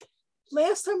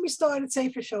last time we started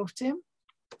Sefer Shoftim,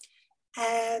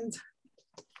 and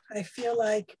I feel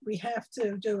like we have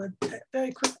to do a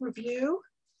very quick review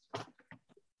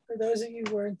for those of you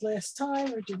who weren't last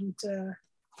time or didn't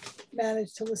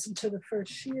manage to listen to the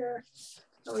first year.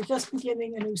 So we're just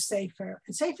beginning a new Sefer.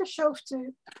 And Sefer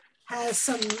Shoftim has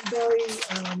some very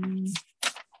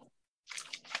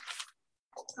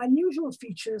unusual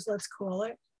features, let's call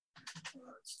it.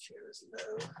 Oh, this chair is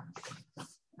low.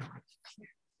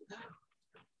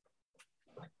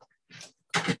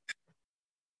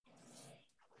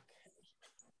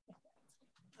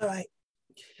 All right.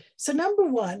 So number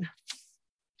one,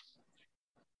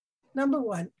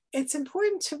 it's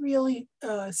important to really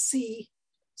see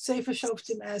Sefer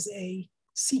Shoftim as a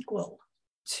sequel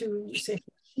to Sefer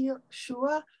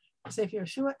Yeshua,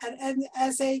 and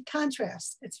as a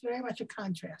contrast. It's very much a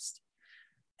contrast.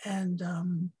 And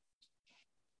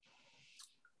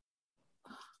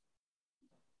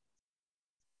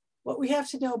what we have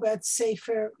to know about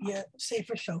Sefer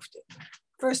Shoftim,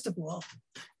 first of all,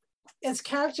 it's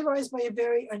characterized by a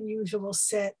very unusual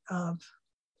set of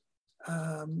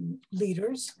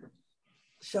leaders,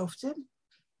 Shoftim.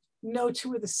 No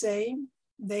two are the same.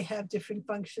 They have different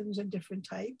functions and different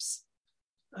types.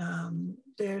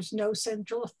 There's no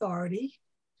central authority.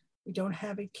 We don't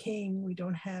have a king. We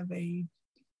don't have a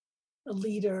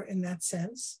leader in that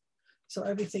sense. So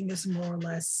everything is more or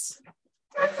less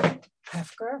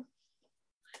hefker.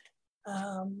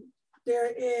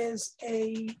 There is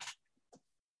a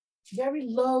very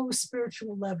low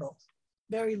spiritual level,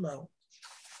 very low.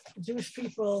 The Jewish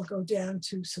people go down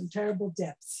to some terrible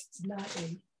depths. It's not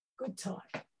a good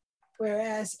time.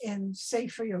 Whereas in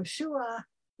Sefer Yeshua,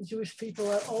 the Jewish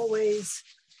people are always,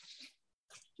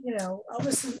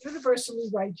 almost universally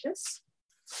righteous,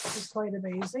 which is quite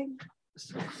amazing.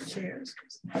 Chairs.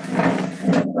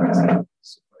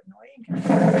 Super annoying.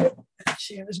 The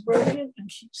chair is broken and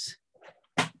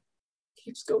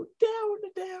keeps going down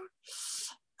and down.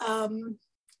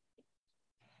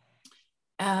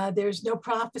 There's no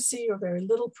prophecy or very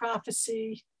little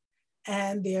prophecy,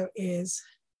 and there is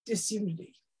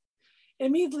disunity. It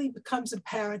immediately becomes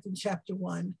apparent in chapter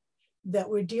 1 that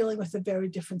we're dealing with a very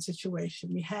different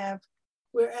situation.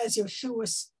 Whereas Yeshua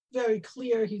is very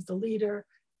clear, he's the leader,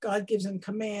 God gives him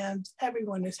commands,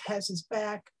 everyone has his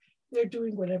back, they're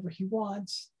doing whatever he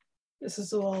wants. This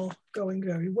is all going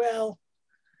very well.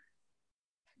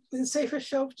 In Sefer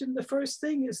Shoftim, the first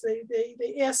thing is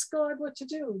they ask God what to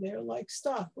do. They're like,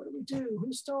 stop, what do we do?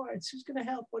 Who starts? Who's going to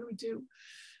help? What do we do?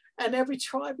 And every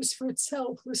tribe is for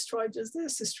itself. This tribe does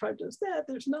this tribe does that.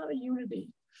 There's not a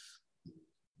unity.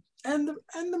 And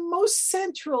the most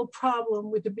central problem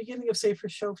with the beginning of Sefer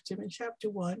Shoftim in chapter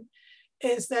 1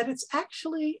 is that it's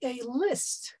actually a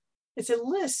list. It's a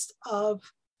list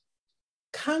of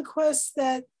conquests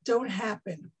that don't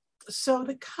happen. So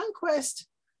the conquest,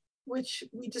 which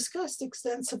we discussed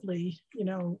extensively,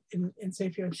 in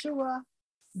Sefer Yeshua,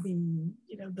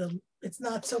 it's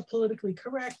not so politically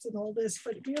correct and all this,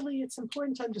 but really it's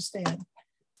important to understand.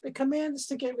 The command is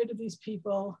to get rid of these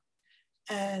people,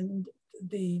 and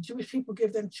the Jewish people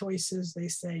give them choices. They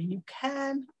say, you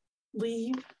can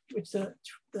leave, which the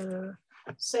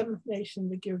seventh nation,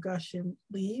 the Girgashim,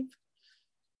 leave.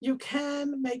 You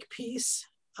can make peace,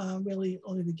 really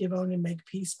only the Givonim make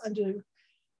peace under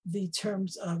the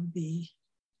terms of the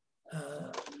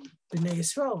Bnei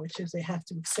Yisrael, which is they have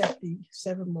to accept the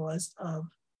 7 laws of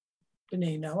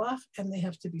Bnei Noach, and they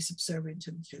have to be subservient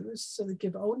to the Jews. So the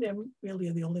Givonim really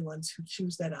are the only ones who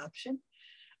choose that option.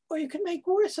 Or you can make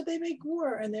war, so they make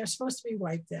war, and they're supposed to be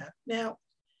wiped out. Now,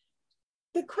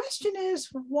 the question is,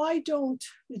 why don't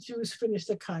the Jews finish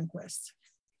the conquest?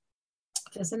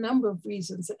 There's a number of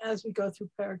reasons, and as we go through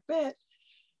Perek Bet,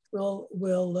 we'll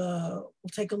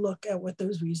take a look at what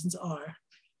those reasons are.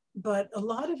 But a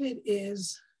lot of it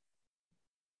is,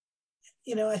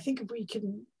 I think if we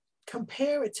can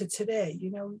compare it to today,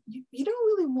 you don't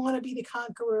really want to be the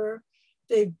conqueror.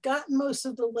 They've gotten most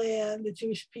of the land. The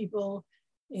Jewish people,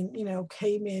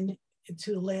 came into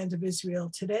the land of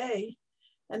Israel today,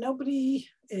 and nobody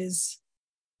is,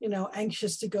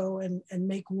 anxious to go and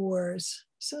make wars.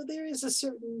 So there is a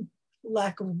certain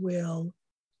lack of will,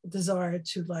 desire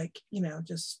to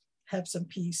just have some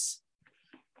peace.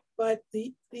 But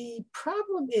the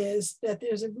problem is that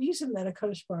there's a reason that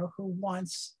HaKadosh Baruch Hu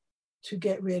wants to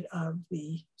get rid of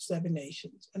the 7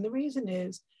 nations. And the reason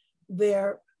is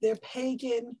they're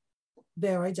pagan,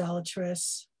 they're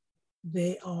idolatrous,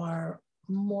 they are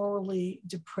morally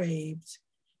depraved.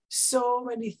 So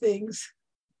many things,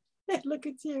 look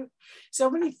at you, so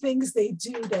many things they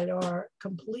do that are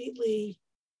completely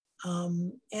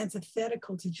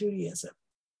antithetical to Judaism.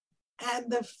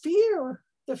 And the fear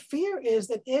is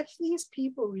that if these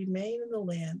people remain in the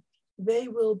land, they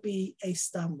will be a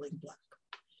stumbling block.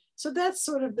 So that's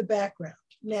sort of the background.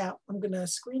 Now I'm going to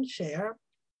screen share.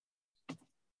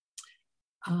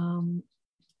 And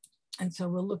so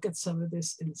we'll look at some of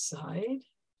this inside.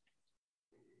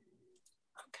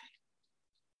 Okay.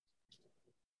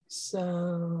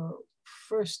 So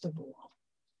first of all,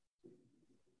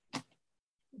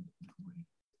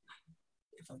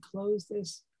 if I close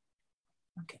this,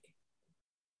 okay.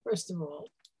 First of all,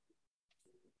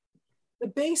 the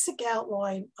basic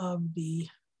outline of the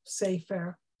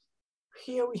Sefer.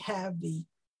 Here we have the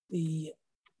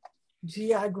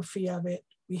geography of it.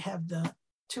 We have the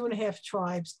 2.5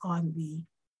 tribes on the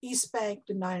East Bank,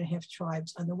 the 9.5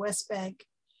 tribes on the West Bank.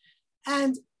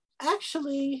 And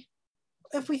actually,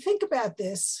 if we think about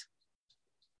this,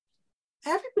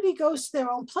 everybody goes to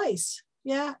their own place.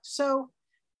 Yeah, so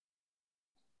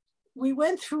we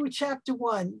went through chapter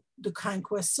 1, the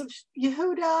conquests of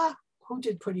Yehuda, who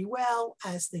did pretty well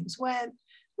as things went,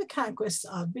 the conquests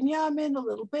of Binyamin a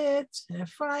little bit, and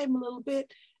Ephraim a little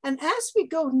bit. And as we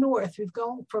go north, we've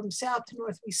gone from south to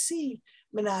north, we see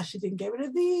Menashe didn't get rid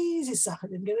of these, Issachar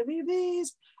didn't get rid of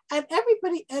these, and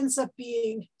everybody ends up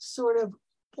being sort of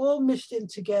all mished in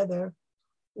together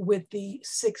with the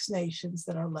 6 nations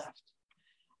that are left.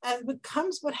 And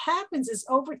what happens is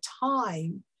over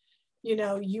time,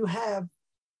 you have,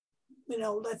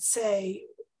 let's say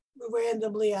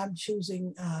randomly I'm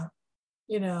choosing,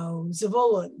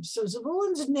 Zevulun. So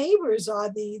Zevulun's neighbors are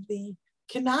the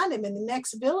Canaanim in the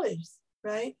next village,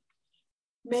 right?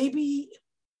 Maybe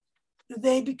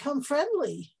they become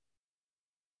friendly.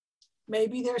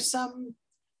 Maybe there's some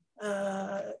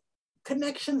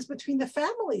connections between the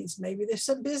families. Maybe there's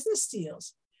some business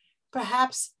deals.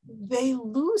 Perhaps they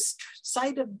lose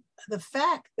sight of the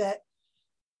fact that,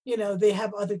 they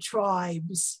have other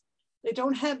tribes. They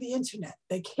don't have the internet.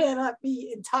 They cannot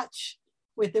be in touch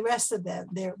with the rest of them.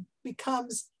 There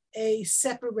becomes a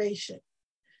separation.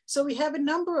 So we have a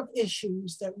number of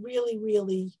issues that really,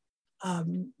 really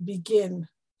begin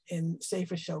in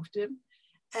Sefer Shoftim.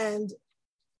 And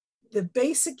the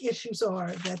basic issues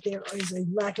are that there is a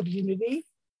lack of unity,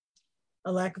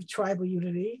 a lack of tribal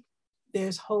unity.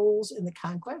 There's holes in the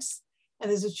conquest,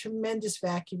 and there's a tremendous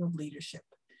vacuum of leadership.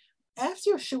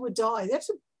 After Yeshua died,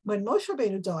 when Moshe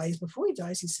Rabbeinu dies, before he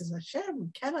dies, he says, Hashem, we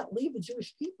cannot leave the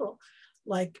Jewish people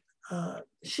like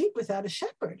sheep without a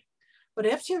shepherd. But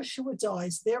after Yeshua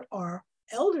dies, there are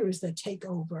elders that take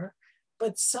over,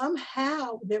 but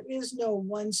somehow there is no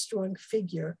one strong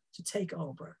figure to take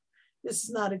over. This is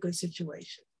not a good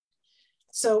situation.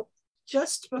 So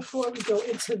just before we go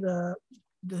into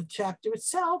the chapter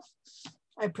itself,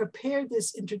 I prepared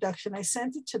this introduction. I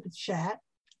sent it to the chat,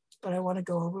 but I want to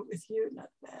go over it with you. Not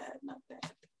bad, not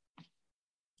bad.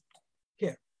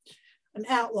 Here, an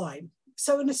outline.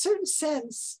 So in a certain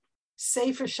sense,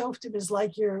 Sefer Shoftim is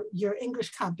like your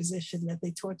English composition that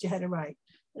they taught you how to write.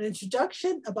 An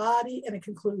introduction, a body, and a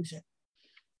conclusion.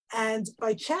 And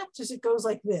by chapters, it goes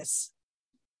like this.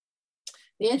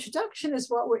 The introduction is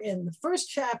what we're in. The first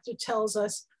chapter tells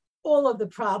us all of the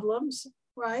problems,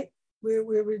 right?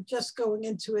 We're just going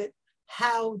into it,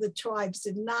 how the tribes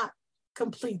did not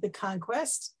complete the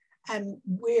conquest and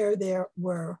where there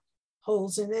were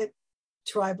holes in it,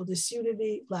 tribal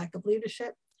disunity, lack of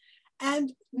leadership.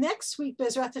 And next week,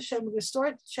 Bezrat Hashem, we're going to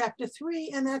start chapter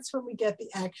 3, and that's when we get the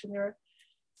action. There are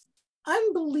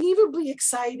unbelievably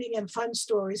exciting and fun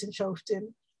stories in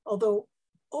Shoftim, although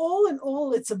all in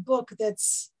all, it's a book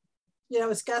that's,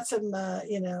 it's got some,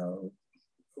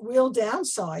 real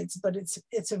downsides, but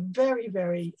it's a very,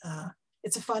 very,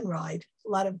 it's a fun ride. A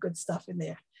lot of good stuff in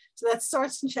there. So that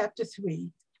starts in chapter 3.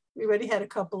 We already had a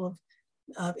couple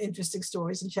of interesting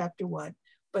stories in chapter 1,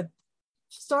 but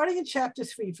starting in chapter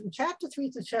 3, from chapter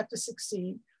 3 to chapter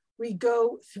 16, we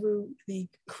go through the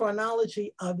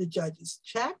chronology of the judges.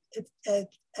 At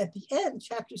the end,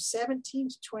 chapters 17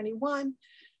 to 21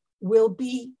 will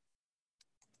be,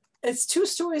 it's 2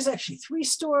 stories, actually 3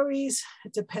 stories.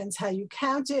 It depends how you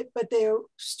count it, but they're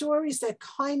stories that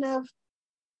kind of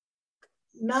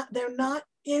they're not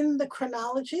in the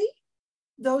chronology.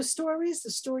 Those stories,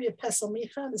 the story of Pesel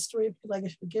Micha, the story of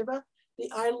Pelegesh Begibah,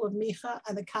 the idol of Micha,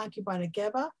 and the concubine of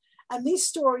Geba. And these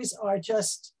stories are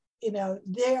just,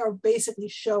 they are basically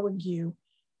showing you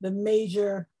the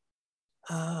major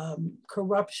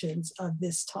corruptions of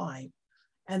this time.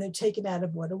 And they're taken out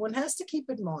of order. One has to keep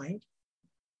in mind,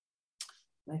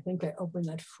 I think I opened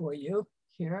that for you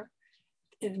here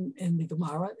in the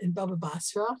Gemara, in Baba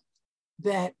Basra,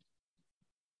 that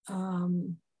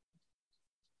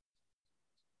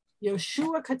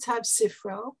Yoshua Katav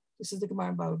Sifro, This is the Gemara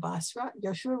in Baba Basra.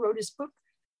 Yoshua wrote his book.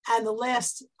 And the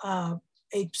last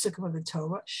 8 psukim of the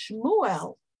Torah,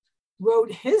 Shmuel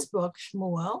wrote his book,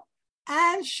 Shmuel,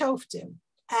 and Shoftim,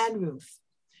 and Ruth.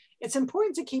 It's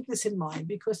important to keep this in mind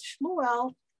because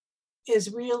Shmuel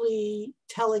is really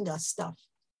telling us stuff.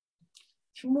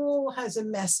 Shmuel has a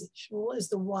message. Shmuel is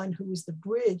the one who is the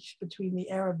bridge between the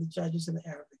era of the judges and the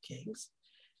era of the kings.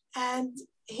 And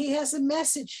he has a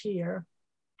message here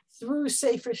through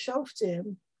Sefer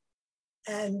Shoftim.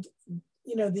 And,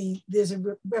 you know, there's a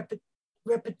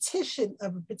repetition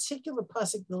of a particular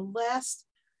pasuk, the last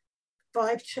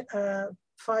five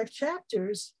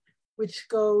chapters, which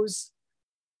goes,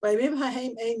 in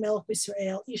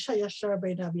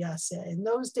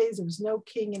those days, there was no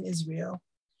king in Israel.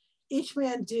 Each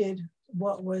man did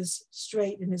what was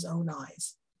straight in his own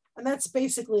eyes. And that's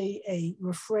basically a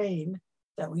refrain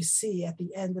that we see at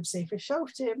the end of Sefer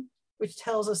Shoftim, which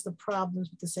tells us the problems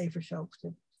with the Sefer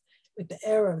Shoftim, with the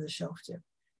era of the Shoftim.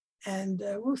 And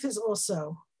Ruth is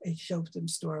also a Shoftim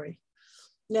story.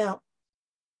 Now,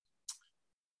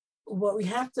 what we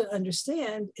have to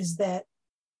understand is that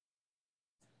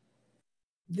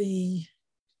the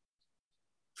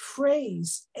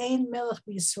phrase Ein Melech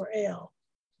B'Yisrael,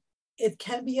 it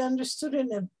can be understood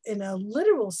in a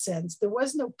literal sense. There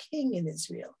was no king in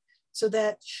Israel. So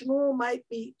that Shmuel might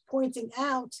be pointing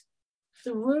out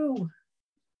through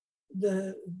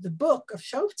the book of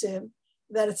Shoftim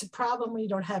that it's a problem when you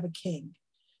don't have a king.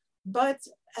 But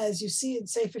as you see in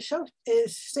Sefer Shmuel,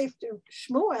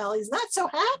 he's not so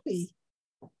happy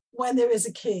when there is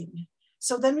a king.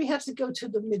 So then we have to go to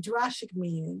the midrashic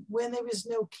meaning. When there is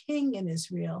no king in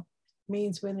Israel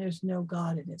means when there's no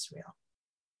God in Israel.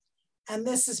 And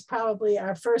this is probably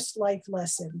our first life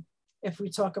lesson. If we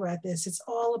talk about this, it's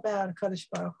all about HaKadosh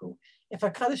Baruch Hu. If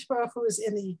HaKadosh Baruch Hu is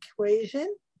in the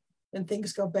equation, then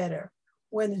things go better.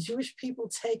 When the Jewish people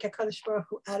take HaKadosh Baruch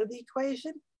Hu out of the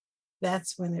equation,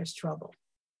 that's when there's trouble.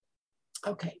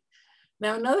 Okay,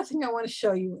 now another thing I want to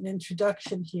show you, an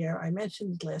introduction here. I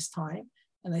mentioned it last time,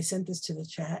 and I sent this to the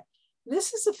chat.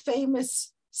 This is a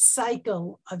famous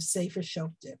cycle of Sefer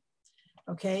Shoftim,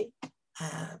 okay?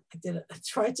 I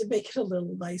tried to make it a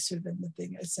little nicer than the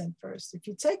thing I sent first. If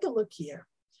you take a look here,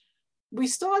 we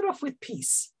start off with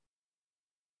peace.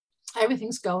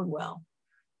 Everything's going well.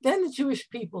 Then the Jewish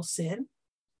people sin,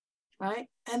 right?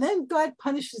 And then God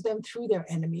punishes them through their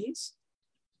enemies.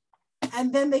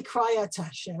 And then they cry out to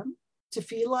Hashem,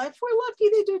 tefillah. If we're lucky,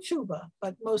 they do tshuva,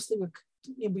 but mostly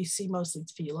we see mostly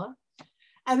tefillah.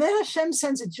 And then Hashem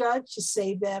sends a judge to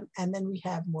save them, and then we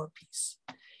have more peace.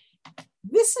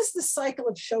 This is the cycle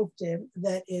of Shoftim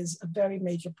that is a very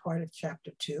major part of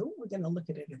chapter 2. We're going to look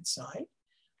at it inside.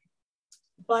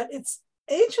 But it's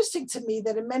interesting to me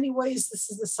that in many ways, this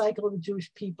is the cycle of the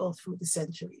Jewish people through the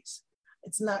centuries.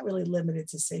 It's not really limited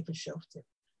to Sefer Shoftim.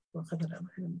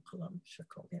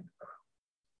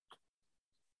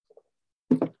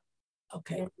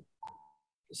 Okay,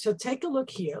 so take a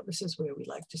look here. This is where we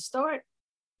like to start.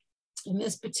 In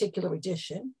this particular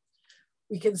edition,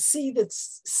 we can see the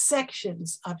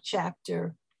sections of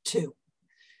chapter 2.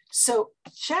 So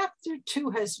chapter 2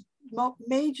 has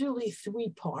majorly 3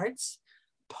 parts.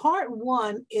 Part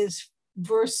 1 is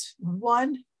verse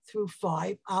 1 through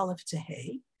 5, Aleph to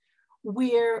Hey,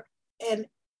 where an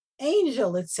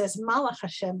angel, it says Malach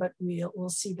Hashem, but we'll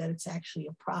see that it's actually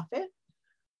a prophet,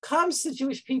 comes to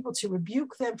Jewish people to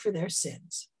rebuke them for their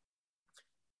sins.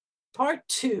 Part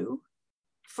 2,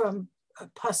 from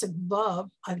Pasuk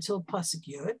Vav until Pasuk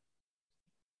Yud,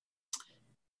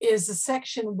 is a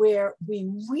section where we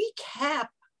recap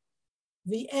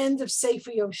the end of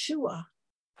Sefer Yoshua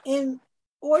in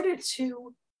order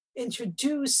to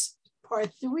introduce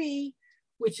part 3,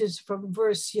 which is from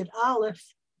verse Yud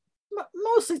Aleph,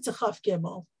 mostly to Chaf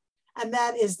Gimel. And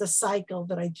that is the cycle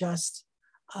that I just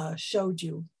showed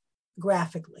you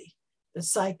graphically, the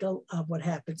cycle of what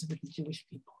happens with the Jewish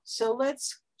people. So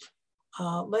let's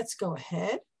go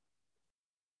ahead.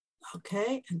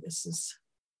 Okay, and this is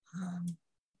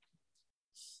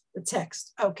the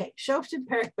text. Okay, Shoftim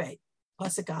Perek Beit,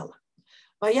 Pasuk Aleph.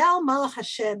 Vayal Malach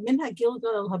Hashem min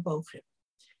haGilgal el habochim.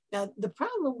 Now, the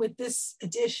problem with this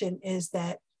edition is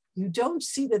that you don't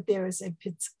see that there is a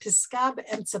piska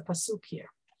be'emtza pasuk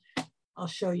here. I'll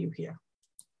show you here.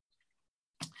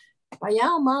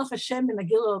 Vayal Malach Hashem min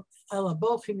haGilgal el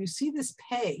habochim. You see this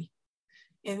pay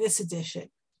in this edition,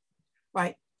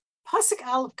 right? Pasuk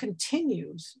Aleph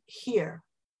continues here,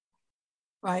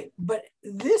 right? But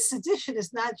this edition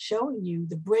is not showing you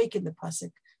the break in the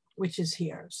pasuk, which is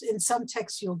here. In some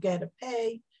texts, you'll get a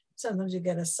pay. Sometimes you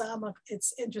get a samach.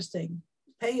 It's interesting.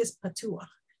 Pay is patuach.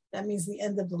 That means the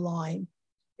end of the line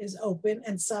is open,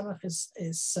 and Samach is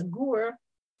Sagur,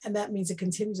 and that means it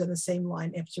continues on the same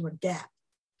line after a gap.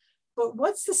 But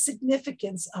what's the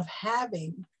significance of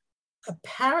having a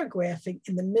paragraphing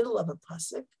in the middle of a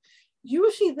pasuk?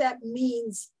 Usually that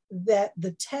means that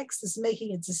the text is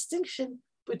making a distinction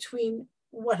between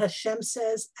what Hashem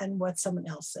says and what someone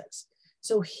else says.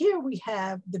 So here we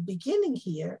have the beginning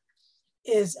here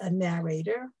is a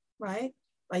narrator, right?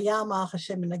 And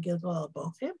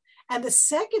the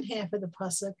second half of the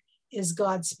pasuk is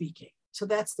God speaking. So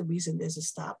that's the reason there's a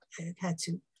stop. I had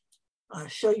to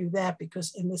show you that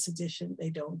because in this edition they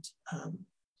don't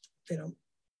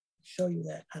show you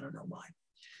that. I don't know why.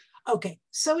 Okay,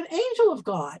 so an angel of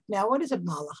God. Now, what is a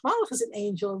malach? Malach is an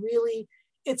angel. Really,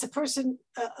 it's a person,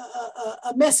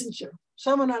 a messenger,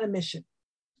 someone on a mission.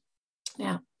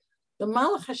 Now, the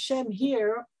malach Hashem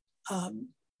here,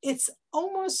 it's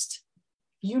almost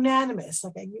unanimous.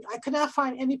 Like I could not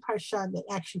find any parshan that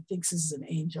actually thinks this is an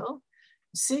angel.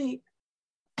 See,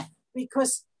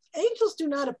 because angels do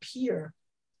not appear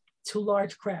to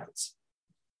large crowds.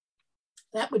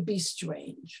 That would be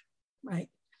strange, right?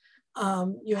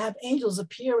 You have angels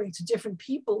appearing to different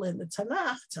people in the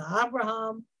Tanakh, to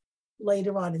Abraham,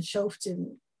 later on in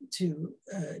Shoftim, to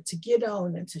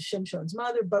Gideon and to Shimshon's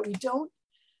mother, but we don't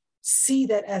see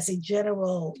that as a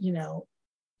general,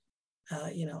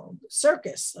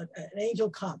 circus. An angel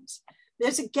comes.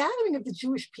 There's a gathering of the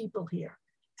Jewish people here,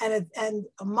 and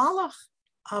a malach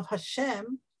of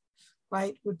Hashem,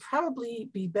 right, would probably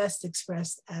be best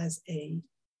expressed as a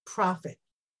prophet,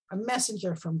 a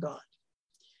messenger from God.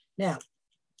 Now,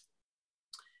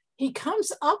 he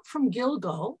comes up from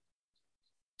Gilgal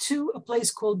to a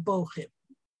place called Bochim.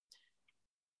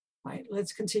 Right,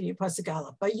 let's continue. Pasuk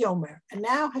Aleph. By Yomer. And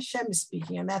now Hashem is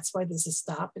speaking, and that's why there's a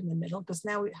stop in the middle, because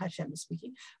now Hashem is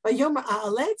speaking. By Yomer,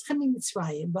 A'aleh etchem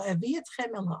miMitzrayim, va'avi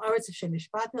etchem el ha'aretz asher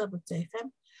nishba'ti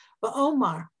l'avotechem,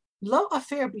 va'omar, lo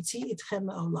afer biti etchem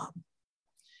le'olam.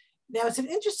 Now, it's an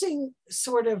interesting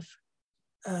sort of,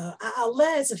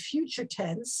 A'aleh is a future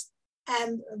tense,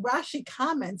 and Rashi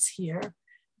comments here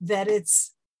that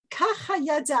it's kacha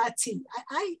yadati.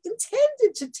 I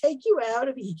intended to take you out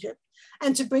of Egypt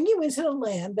and to bring you into the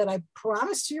land that I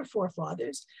promised to your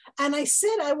forefathers. And I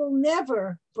said, I will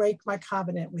never break my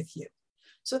covenant with you.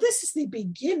 So this is the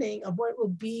beginning of what will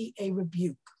be a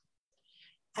rebuke.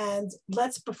 And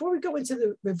before we go into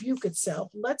the rebuke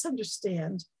itself, let's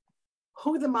understand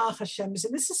who the Malach Hashem is.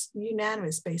 And this is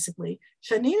unanimous, basically.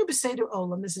 Shaninu b'seder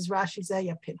olam, this is Rashi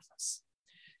Zaya Pinchas.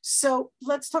 So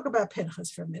let's talk about Pinchas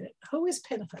for a minute. Who is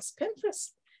Pinchas?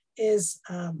 Pinchas is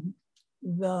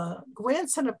the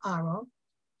grandson of Aaron,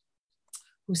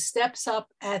 who steps up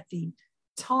at the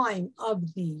time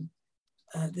of the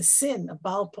sin of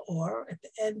Baal Peor, at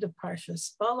the end of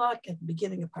Parshas Balak, at the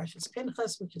beginning of Parshas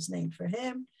Pinchas, which is named for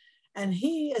him. And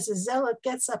he, as a zealot,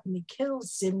 gets up and he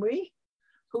kills Zimri,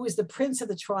 who is the prince of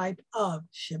the tribe of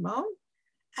Shimon.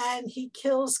 And he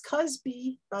kills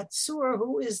Cozbi Batsur,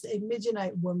 who is a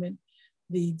Midianite woman,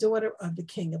 the daughter of the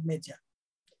king of Midian.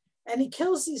 And he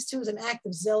kills these two as an act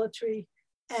of zealotry,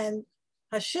 and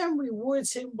Hashem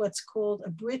rewards him what's called a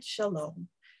Brit Shalom.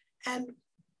 And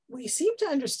we seem to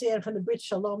understand from the Brit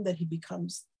Shalom that he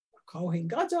becomes a Kohen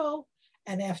Gadol,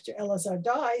 and after Elazar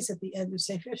dies at the end of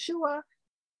Sefer Yeshua,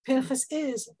 Pinchas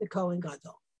is the Kohen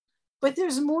Gadol. But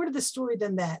there's more to the story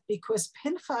than that, because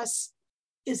Pinchas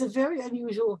is a very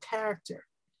unusual character.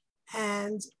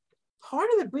 And part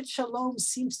of the Brit Shalom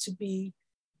seems to be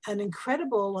an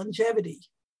incredible longevity.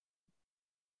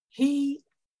 He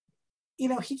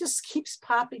just keeps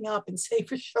popping up in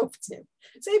Sefer Shoftim.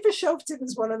 Sefer Shoftim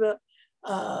is one of the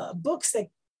books that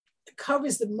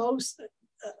covers the most,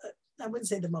 I wouldn't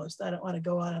say the most, I don't want to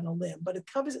go out on a limb, but it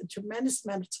covers a tremendous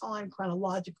amount of time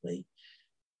chronologically,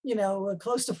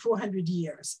 close to 400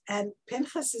 years. And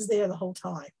Pinchas is there the whole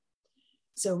time.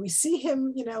 So we see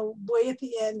him, way at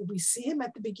the end, we see him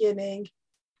at the beginning.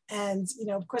 And,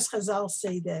 of course, Chazal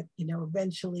say that,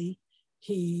 eventually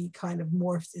he kind of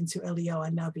morphed into Eliyahu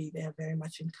HaNavi. They have very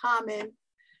much in common.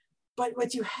 But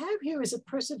what you have here is a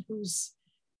person whose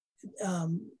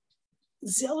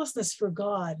zealousness for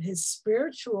God, his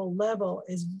spiritual level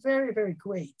is very, very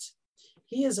great.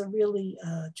 He is a really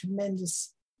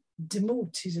tremendous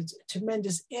demut, he's a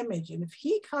tremendous image. And if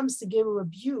he comes to give a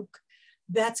rebuke,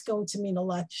 that's going to mean a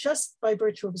lot just by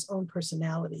virtue of his own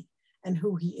personality and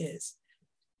who he is.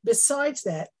 Besides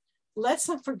that, let's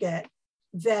not forget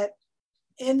that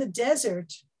in the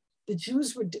desert, the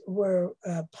Jews were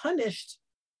punished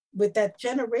with that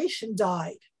generation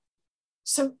died.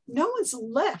 So no one's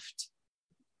left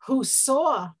who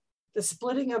saw the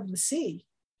splitting of the sea.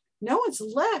 No one's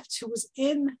left who was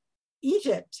in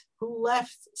Egypt, who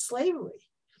left slavery.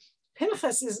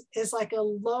 Pinchas is like a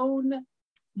lone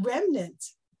remnant.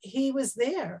 He was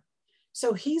there.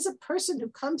 So he's a person who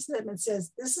comes to them and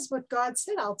says, this is what God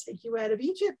said, I'll take you out of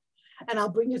Egypt and I'll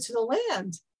bring you to the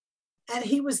land. And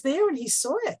he was there and he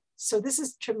saw it. So this is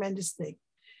a tremendous thing.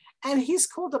 And he's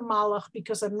called a malach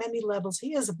because on many levels,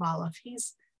 he is a malach.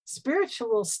 His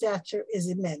spiritual stature is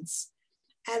immense.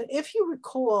 And if you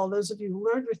recall, those of you who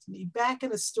learned with me, back in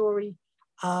the story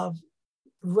of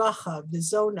Rachav, the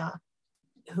Zonah,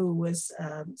 who was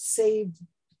saved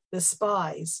the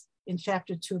spies in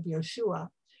chapter 2 of Yoshua,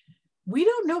 we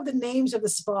don't know the names of the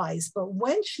spies, but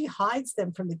when she hides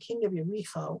them from the king of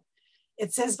Yericho,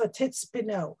 it says Vatitz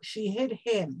Pino, she hid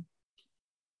him.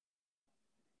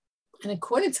 And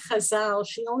according to Chazal,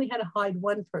 she only had to hide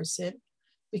one person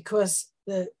because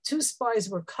the two spies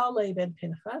were Kalev and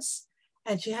Pinchas,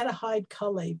 and she had to hide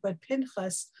Kalev, but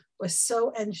Pinchas was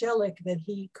so angelic that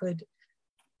he could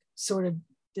sort of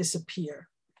disappear.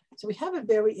 So we have a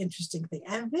very interesting thing.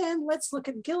 And then let's look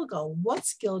at Gilgal.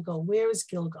 What's Gilgal? Where is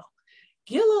Gilgal?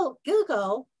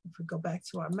 Gilgal, if we go back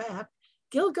to our map,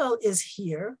 Gilgal is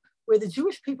here where the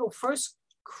Jewish people first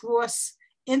cross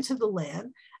into the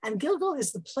land. And Gilgal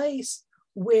is the place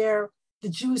where the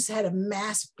Jews had a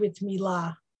mass Brit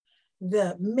Milah.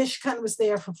 The Mishkan was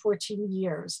there for 14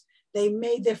 years. They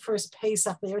made their first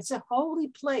Pesach there. It's a holy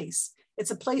place.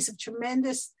 It's a place of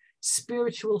tremendous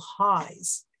spiritual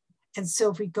highs. And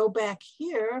so if we go back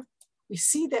here, we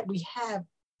see that we have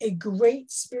a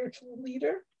great spiritual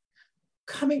leader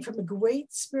coming from a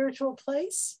great spiritual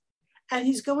place. And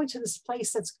he's going to this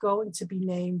place that's going to be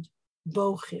named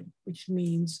Bochim, which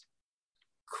means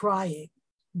crying,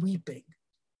 weeping.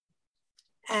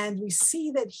 And we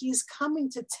see that he's coming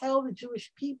to tell the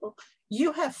Jewish people,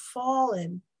 you have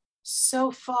fallen so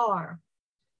far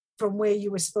from where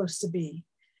you were supposed to be.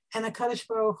 And HaKadosh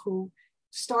Baruch Hu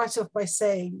starts off by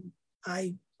saying,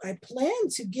 I plan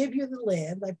to give you the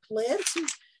land. I plan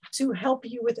to help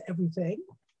you with everything,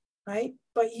 right?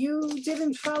 But you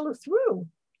didn't follow through.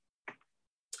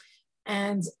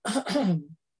 And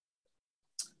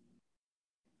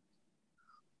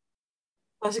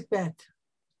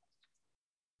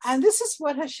and this is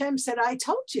what Hashem said, I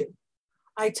told you,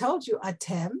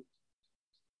 Atem,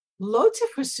 lo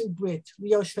tichresu brit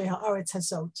v'yoshvei ha'aretz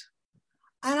hazot.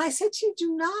 And I said to you,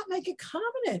 do not make a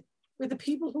covenant with the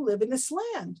people who live in this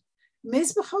land.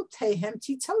 Mizbechotehem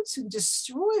titotsu,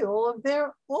 destroy all of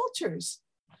their altars.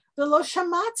 V'lo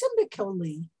shamatem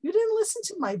b'koli, you didn't listen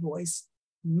to my voice.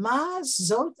 Ma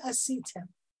zot asitem,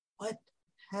 what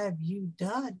have you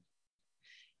done?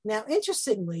 Now,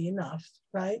 interestingly enough,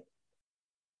 right?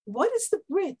 What is the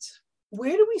Brit?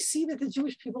 Where do we see that the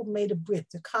Jewish people made a Brit,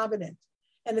 a covenant?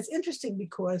 And it's interesting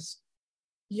because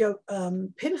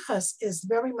Pinchas is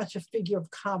very much a figure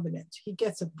of covenant. He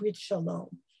gets a Brit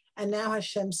Shalom. And now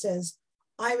Hashem says,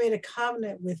 I made a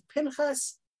covenant with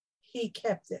Pinchas. He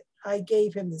kept it. I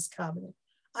gave him this covenant.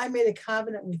 I made a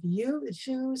covenant with you, the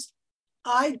Jews.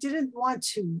 I didn't want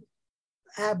to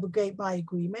abrogate my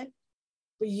agreement,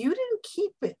 but you didn't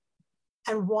keep it.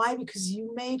 And why? Because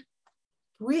you made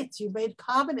Brit, you made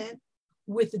covenant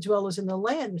with the dwellers in the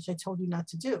land, which I told you not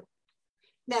to do.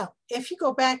 Now, if you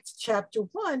go back to chapter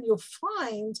 1, you'll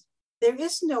find there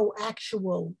is no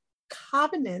actual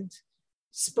covenant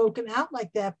spoken out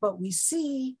like that, but we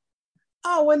see,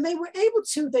 when they were able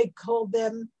to,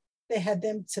 they had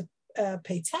them to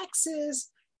pay taxes,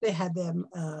 they had them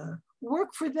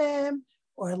work for them,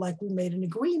 or like we made an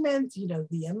agreement,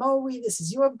 the MOE, this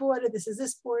is your border, this is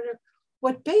this border.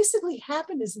 What basically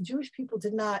happened is the Jewish people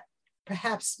did not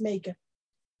perhaps make a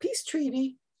peace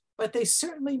treaty, but they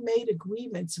certainly made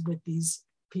agreements with these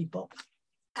people.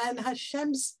 And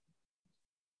Hashem's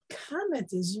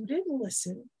comment is, you didn't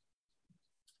listen.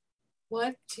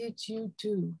 What did you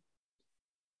do?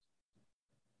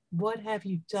 What have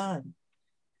you done?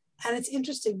 And it's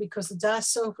interesting because the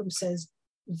Das Sofrim says,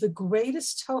 the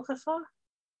greatest tochacha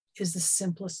is the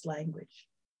simplest language.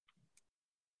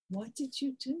 What did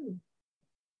you do?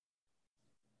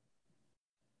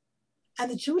 And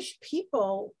the Jewish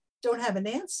people don't have an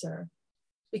answer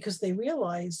because they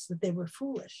realize that they were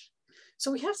foolish.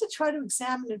 So we have to try to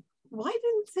examine it. Why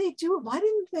didn't they do it? Why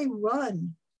didn't they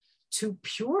run to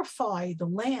purify the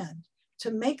land,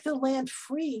 to make the land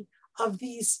free of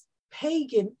these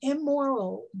pagan,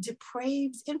 immoral,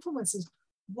 depraved influences?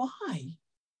 Why?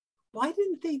 Why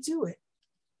didn't they do it?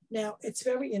 Now, it's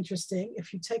very interesting.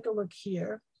 If you take a look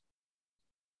here,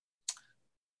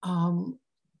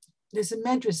 there's a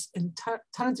medrash in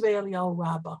Tanat Eliyahu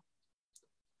Rabbah.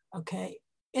 Okay,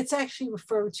 it's actually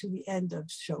referred to the end of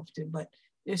Shoftim, but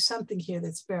there's something here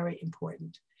that's very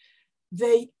important.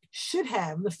 They should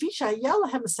have Lefisha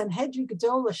Yalahem Sanhedrin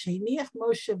Gedola Sheiniach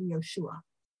Moshe Yoshua.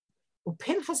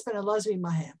 Pinchas ben Elazar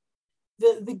Mahem.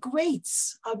 The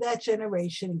greats of that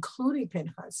generation, including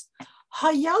Pinchas,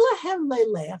 Hayalahem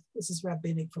Leilech, this is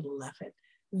rabbinic for the Lechet,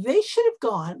 they should have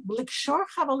gone,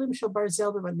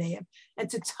 and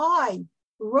to tie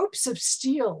ropes of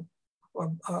steel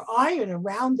or iron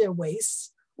around their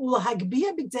waists, and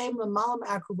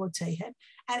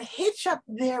hitch up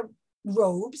their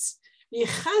robes. In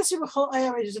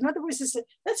other words,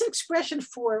 that's an expression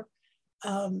for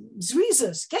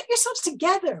zrizas. Get yourselves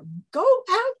together. Go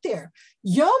out there.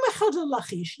 Yom echad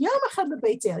leLachish, Yom echad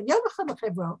leBeit El, Yom echad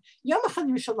leHebron, Yom echad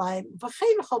Yerushalayim,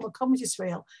 v'chein v'chol makom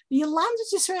Yisrael.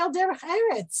 V'yilandet Yisrael derech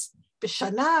eretz.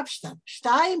 B'shana,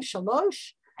 shtayim,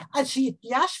 shalosh. Ad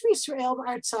sheyashvu Yisrael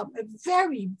b'artzam. A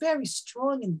very, very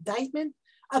strong indictment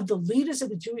of the leaders of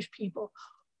the Jewish people.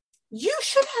 You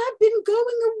should have been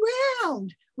going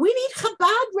around. We need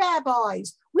Chabad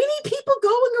rabbis. We need people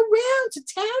going around to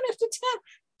town after town.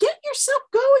 Get yourself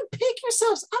going, pick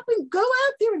yourselves up and go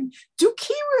out there and do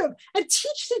kiruv and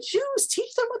teach the Jews,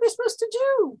 teach them what they're supposed to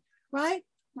do, right?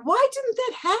 Why didn't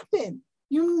that happen?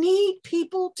 You need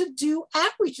people to do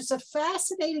outreach. It's a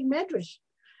fascinating medrash.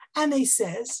 And they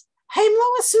says, Heim lo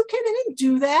asuke, they didn't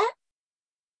do that.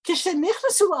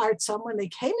 Kishenichnasu la'artzam, when they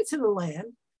came into the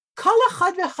land, so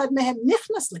everyone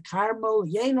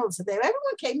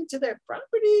came into their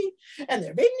property and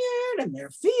their vineyard and their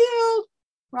field,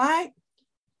 right?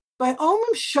 By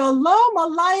Omrim Shalom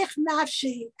Alayich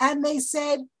Nafshi, and they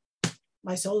said,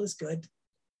 my soul is good.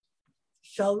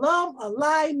 Shalom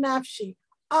Alay Nafshi,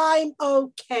 I'm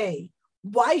okay.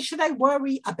 Why should I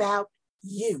worry about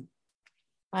you?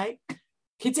 Right?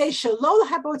 They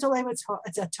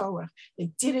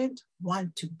didn't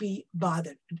want to be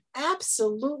bothered. An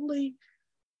absolutely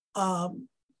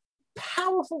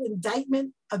powerful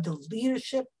indictment of the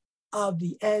leadership of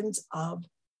the end of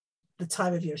the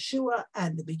time of Yeshua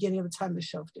and the beginning of the time of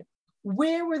Shoftim.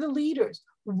 Where were the leaders?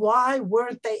 Why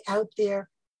weren't they out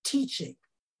there teaching?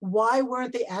 Why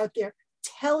weren't they out there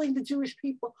telling the Jewish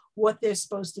people what they're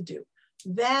supposed to do?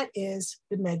 That is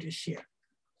the Medrash here.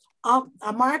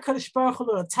 Amar Kadosh Baruch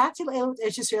Hu Tati le'elot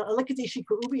Eretz Yisrael elakadei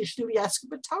shikru v'yishnu v'yasku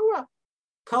b'Torah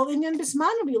kol inyan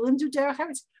b'zmanu v'yilimdu derech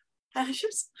eretz. Hashem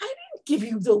says, I didn't give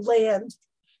you the land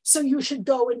so you should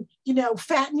go and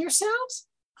fatten yourselves.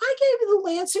 I gave you the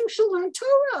land so you should learn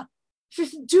Torah. You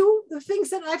should do the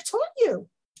things that I've taught you,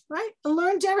 right? And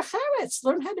learn derech eretz.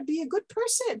 Learn how to be a good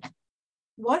person.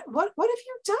 What have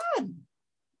you done,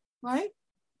 right?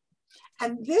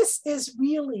 And this is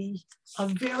really a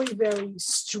very, very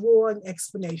strong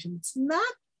explanation. It's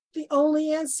not the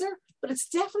only answer, but it's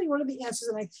definitely one of the answers.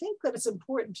 And I think that it's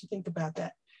important to think about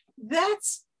that.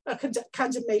 That's a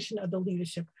condemnation of the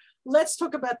leadership. Let's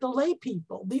talk about the lay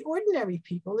people, the ordinary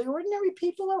people. The ordinary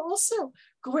people are also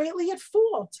greatly at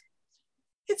fault.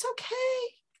 It's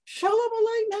okay. Shalom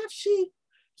alay nafshi.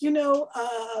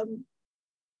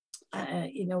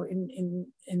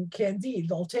 In Candide,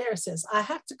 Voltaire says, I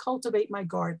have to cultivate my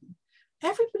garden.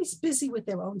 Everybody's busy with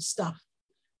their own stuff.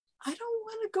 I don't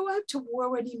want to go out to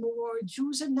war anymore.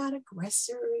 Jews are not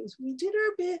aggressors. We did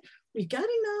our bit. We got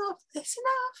enough. That's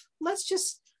enough. Let's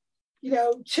just,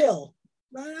 chill.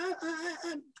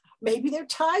 Maybe they're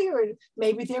tired.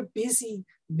 Maybe they're busy.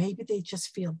 Maybe they just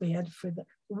feel bad for them.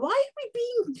 Why are we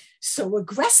being so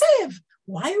aggressive?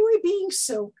 Why are we being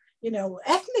so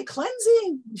ethnic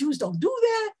cleansing? Jews don't do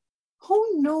that.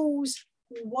 Who knows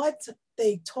what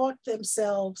they talked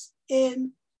themselves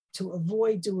in to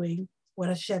avoid doing what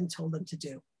Hashem told them to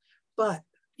do. But,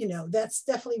 that's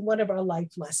definitely one of our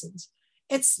life lessons.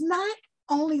 It's not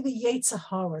only the Yetzer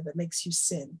Hara that makes you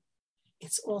sin.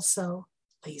 It's also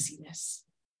laziness.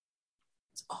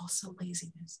 It's also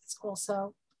laziness. It's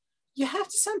also, you have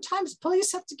to sometimes pull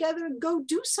yourself together and go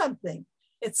do something.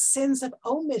 It's sins of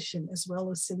omission as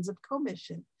well as sins of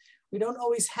commission. We don't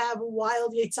always have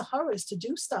wild Yetzer Haras to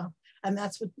do stuff. And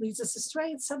that's what leads us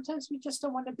astray. And sometimes we just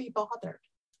don't want to be bothered.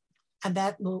 And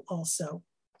that will also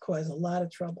cause a lot of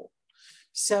trouble.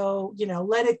 So,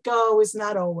 let it go is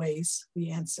not always the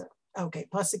answer. Okay,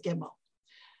 Pasuk Gimel.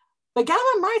 And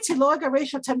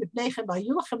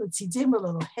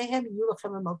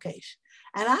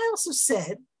I also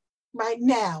said, right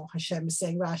now, Hashem is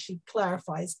saying, Rashi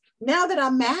clarifies, now that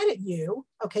I'm mad at you,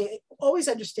 okay, always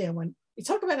understand when we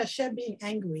talk about Hashem being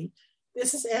angry,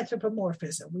 this is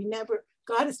anthropomorphism.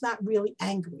 God is not really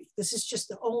angry. This is just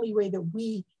the only way that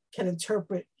we can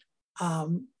interpret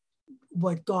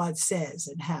what God says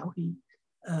and how he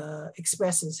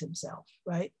expresses himself,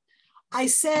 right? I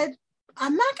said,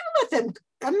 I'm not going to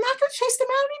chase them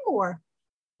out anymore.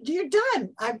 You're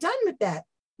done. I'm done with that.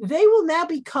 They will now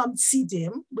become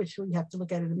tzidim, which we have to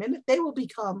look at in a minute. They will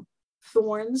become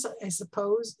thorns, I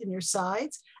suppose, in your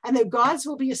sides, and their gods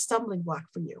will be a stumbling block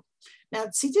for you. Now,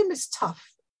 tzidim is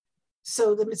tough.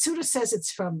 So the Mitzuda says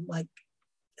it's from like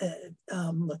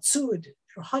latzud,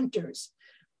 or hunters,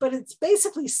 but it's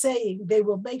basically saying they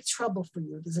will make trouble for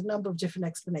you. There's a number of different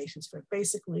explanations for it.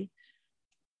 Basically,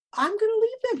 I'm going to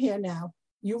leave them here now.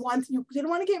 You didn't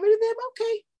want to get rid of them?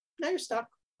 Okay, now you're stuck.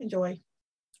 Enjoy.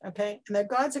 Okay, and their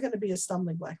gods are going to be a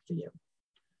stumbling block for you.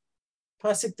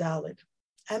 Pasuk Daled.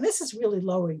 And this is really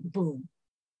lowering the boom.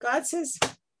 God says,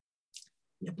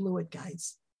 you blew it,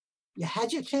 guys. You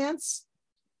had your chance.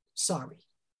 Sorry.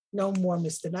 No more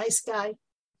Mr. Nice Guy.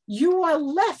 You are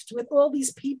left with all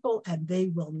these people and they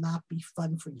will not be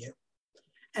fun for you.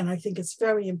 And I think it's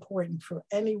very important for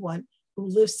anyone who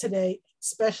lives today,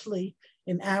 especially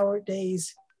in our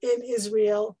days in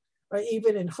Israel or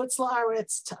even in Chutz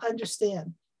La'aretz, to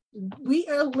understand we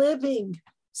are living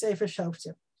Sefer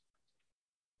Shoftim.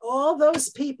 All those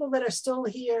people that are still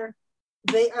here,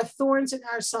 they are thorns in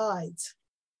our sides.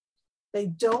 They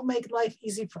don't make life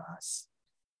easy for us.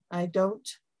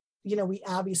 We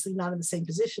obviously not in the same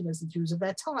position as the Jews of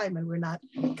that time, and we're not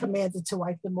commanded to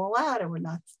wipe them all out, and we're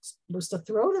not supposed to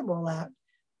throw them all out.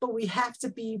 But we have to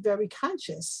be very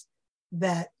conscious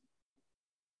that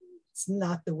it's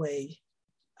not the way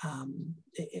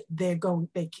they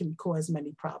can cause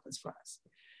many problems for us.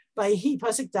 Vayhi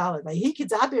pasuk daled. Vayhi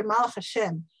kidaber malach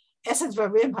Hashem esed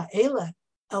dvarim ha'ela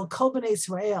el kol bnei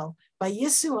Israel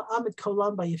vayisu ha'am et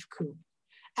kolam vayifku.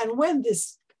 And when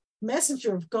this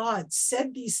messenger of God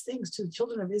said these things to the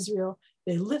children of Israel,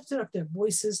 they lifted up their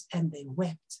voices and they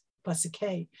wept. Pasuk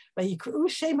Hey. Vayikru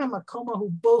shem ha'makom hu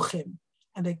bochim,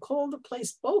 and they called the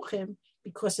place Bochim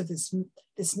because of this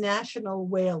national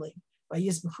wailing. They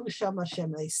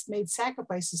made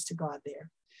sacrifices to God there.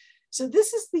 So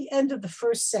this is the end of the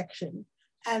first section.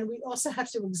 And we also have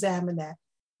to examine that.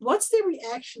 What's their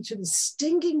reaction to the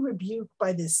stinging rebuke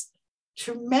by this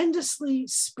tremendously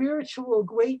spiritual,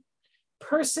 great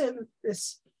person,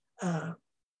 this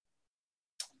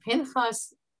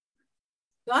Pinchas?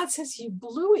 God says, you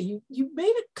blew it. You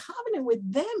made a covenant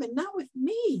with them and not with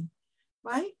me,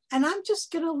 right? And I'm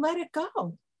just going to let it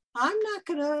go. I'm not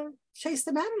going to chase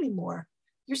them out anymore.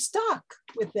 You're stuck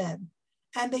with them.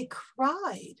 And they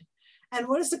cried. And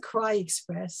what does the cry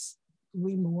express?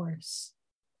 Remorse,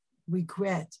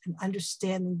 regret, and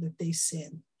understanding that they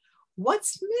sin.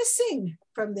 What's missing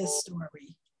from this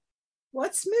story?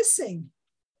 What's missing?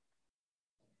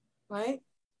 Right?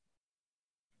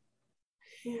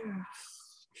 Here.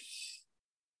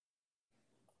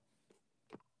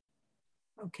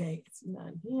 Okay, it's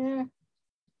not here.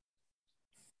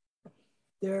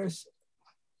 There's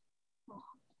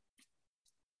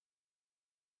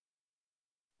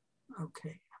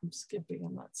okay, I'm skipping,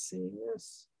 I'm not seeing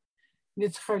this.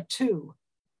 Nitzchar 2,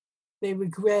 they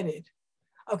regretted.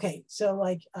 Okay, so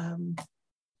like,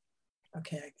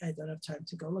 okay, I don't have time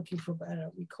to go looking for, I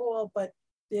don't recall, but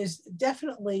there's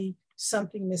definitely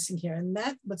something missing here. And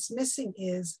that what's missing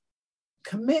is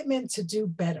commitment to do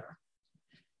better.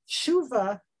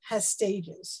 Tshuva has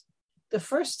stages. The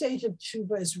first stage of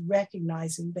tshuva is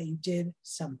recognizing that you did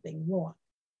something wrong.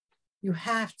 You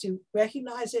have to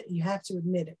recognize it, you have to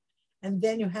admit it, and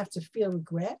then you have to feel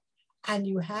regret, and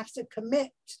you have to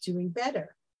commit to doing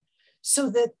better. So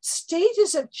the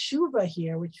stages of tshuva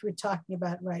here, which we're talking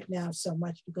about right now so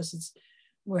much because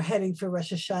we're heading for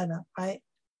Rosh Hashanah, right?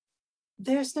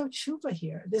 There's no tshuva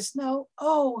here. There's no,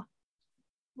 oh,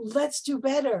 let's do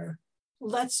better.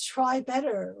 Let's try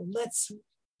better. Let's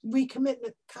recommit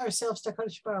ourselves to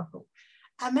Kadosh Baruch Hu.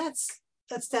 And that's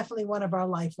definitely one of our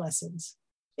life lessons.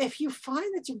 If you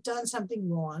find that you've done something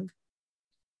wrong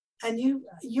and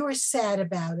you're sad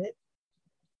about it,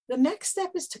 the next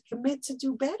step is to commit to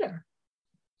do better.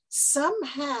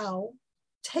 Somehow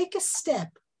take a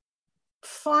step,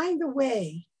 find a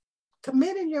way,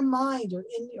 commit in your mind or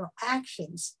in your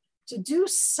actions to do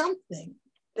something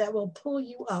that will pull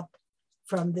you up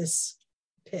from this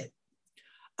pit.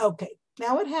 Okay,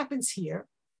 now what happens here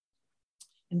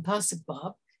in Pasuk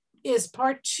Vav is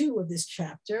part 2 of this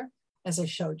chapter, as I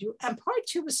showed you, and part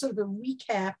 2 is sort of a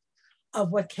recap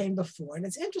of what came before. And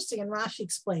it's interesting, and Rashi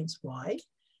explains why.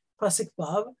 Pasuk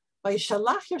Vav, now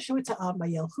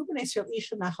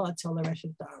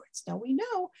we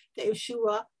know that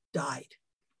Yeshua died,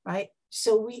 right?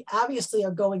 So we obviously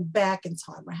are going back in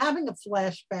time. We're having a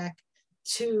flashback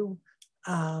to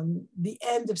the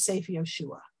end of Sefer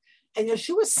Yeshua. And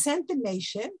Yeshua sent the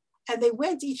nation, and they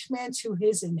went each man to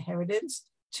his inheritance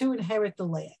to inherit the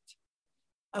land.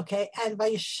 Okay, and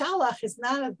Vayishalach is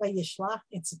not a Vayishlach,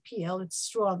 it's a PL, it's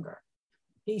stronger.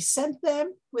 He sent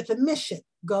them with a mission,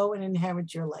 go and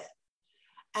inherit your land.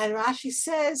 And Rashi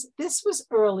says this was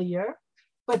earlier,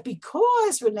 but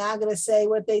because we're now going to say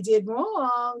what they did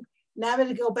wrong, now we're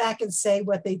going to go back and say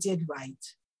what they did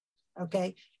right.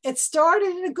 Okay? It started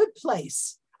in a good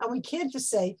place. And we can't just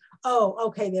say, oh,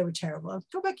 okay, they were terrible.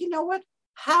 Go back, you know what?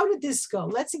 How did this go?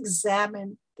 Let's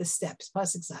examine the steps.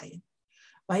 Pasuk Zayin.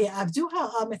 Vayavdu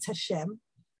ha'am et Hashem,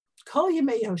 kol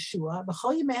yemei Yoshua,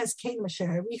 v'chol yemei hazkenim asher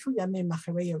harichu yamim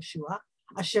macharei Yoshua,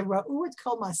 asher ra'u et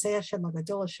kol ma'aseh Hashem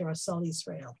hagadol asher asal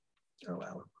Yisrael. Oh,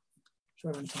 well,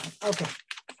 short on time. Okay.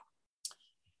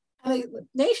 And the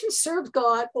nation served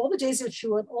God all the days of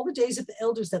Yeshua and all the days of the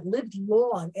elders that lived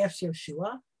long after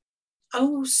Yeshua,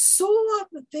 who saw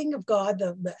the thing of God,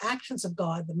 the actions of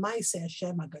God, the Ma'aseh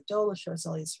Hashem hagadol asher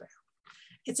asal Yisrael.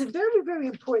 It's a very, very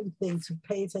important thing to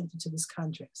pay attention to this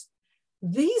contrast.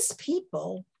 These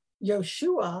people,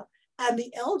 Yoshua and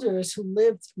the elders who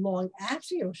lived long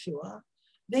after Yoshua,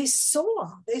 they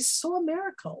saw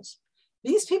miracles.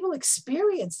 These people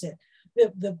experienced it.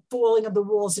 The falling of the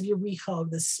walls of Jericho,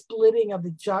 the splitting of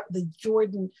the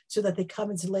Jordan so that they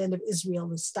come into the land of Israel,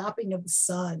 the stopping of the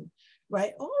sun,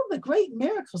 right? All the great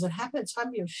miracles that happened at the time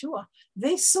of Yoshua,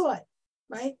 they saw it,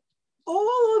 right?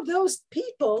 All of those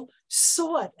people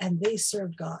saw it and they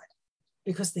served God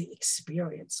because they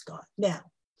experienced God.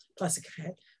 Now, by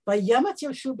Yamat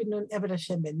Yoshua bin Nun Eved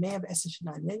Hashem ben Me'av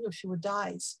Eseshanan, then Yoshua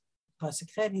dies.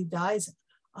 He dies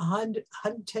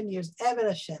 110 years, Eved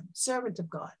Hashem, servant of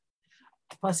God.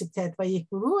 And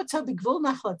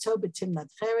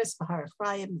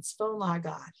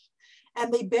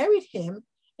they buried him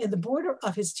in the border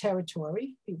of his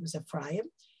territory. He was Ephraim.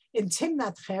 In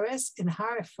Timnath Cheres, in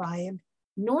Har Ephraim,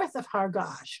 north of Har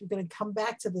Gaash. We're going to come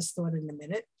back to this thought in a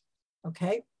minute,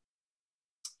 okay?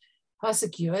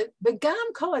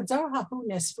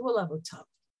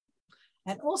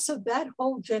 And also that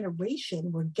whole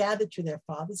generation were gathered to their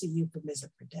fathers, a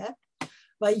euphemism for death.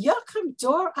 Vayakam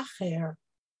dor acher,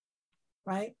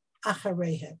 right?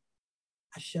 Acharehem,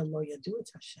 asher lo yadu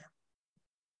et Hashem.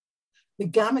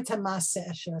 V'gam et hamaseh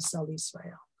asher asal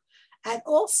Yisrael. And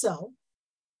also,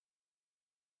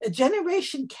 a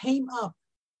generation came up,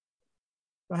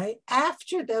 right,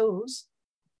 after those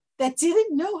that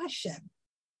didn't know Hashem.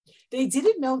 They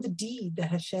didn't know the deed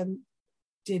that Hashem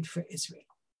did for Israel.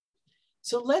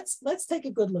 So let's take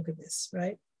a good look at this,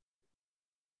 right?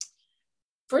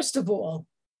 First of all,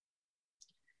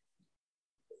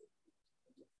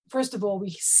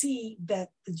 we see that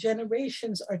the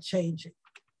generations are changing.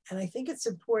 And I think it's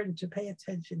important to pay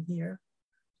attention here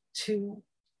to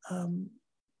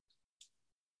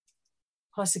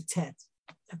Pasuk 10,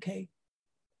 okay?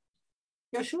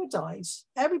 Yeshua dies.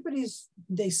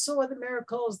 They saw the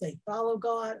miracles, they follow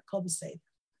God, called the Savior.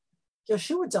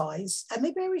 Yeshua dies, and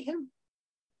they bury him.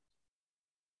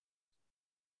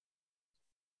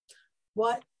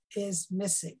 What is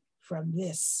missing from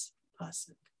this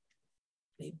Pasuk?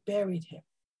 They buried him.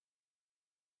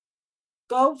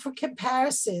 Go for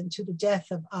comparison to the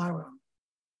death of Aaron,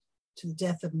 to the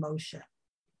death of Moshe.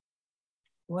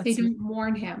 They didn't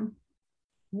mourn him.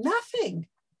 Nothing.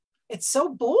 It's so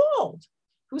bold.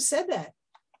 Who said that?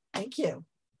 Thank you.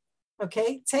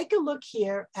 Okay, take a look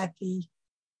here at the,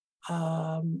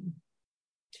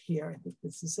 here, I think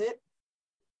this is it.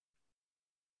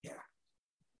 Here.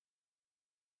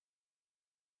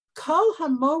 Kol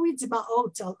hamori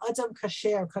d'ma'ot al adam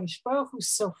kasher, Kadosh Baruch Hu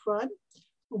sofran,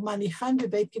 u'manichan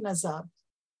bebeit gnazav.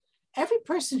 Every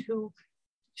person who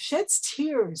sheds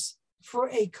tears for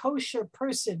a kosher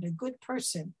person, a good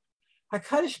person,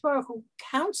 HaKadosh Baruch Hu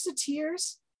counts the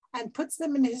tears and puts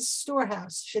them in his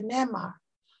storehouse. Shenemar.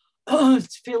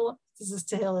 This is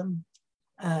Tehillim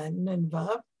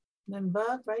Nunvav,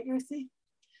 right, Ruthie?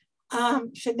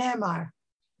 Shenemar.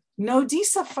 Nodi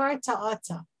safar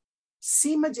ta'ata.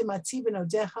 Sima dimati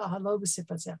b'nodecha halo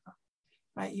b'sifatecha.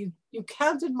 Right, you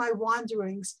counted my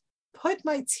wanderings. Put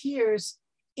my tears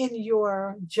in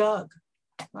your jug.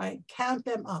 Right, count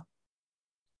them up.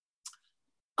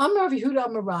 Amar Yehuda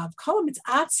Amarav,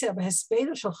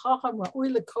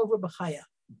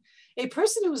 a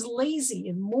person who is lazy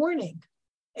in mourning,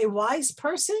 a wise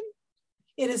person,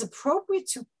 it is appropriate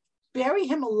to bury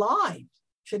him alive.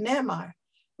 Shenemar,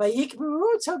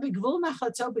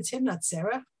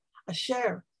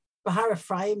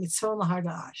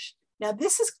 now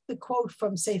this is the quote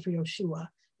from Sefer Yoshua,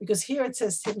 because here it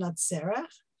says Timnat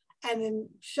Serach, and in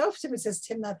Shoftim it says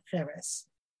Timnat Cheres,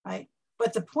 right?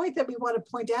 But the point that we want to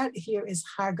point out here is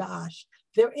Har Gaash.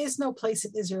 There is no place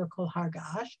in Israel called Har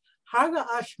Gaash. Har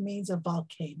Gaash means a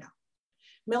volcano.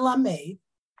 Milamed,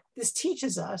 this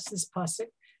teaches us, this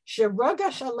pasuk,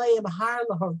 Sheragash aleim har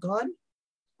lahorgon,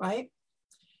 right?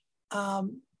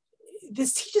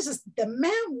 this teaches us the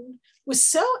mountain was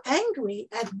so angry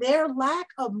at their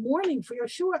lack of mourning for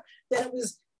Yeshua that it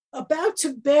was about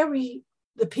to bury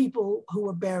the people who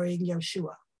were burying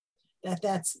Yeshua.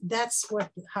 That's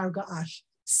what Har Ga'ash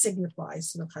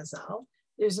signifies to the Chazal.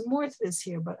 There's more to this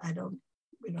here, but we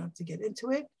don't have to get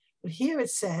into it. But here it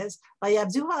says, we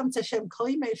just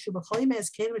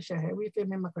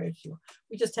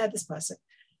had this pasuk.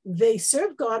 They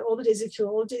served God all the days of Yeshua,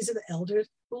 all the days of the elders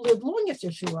who lived long after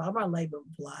Yeshua. Amar Leiba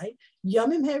Vlai,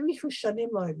 Yamim Herichu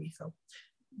Shanim Lo Herichu.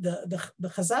 The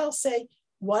Chazal say,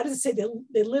 why does it say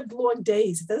they lived long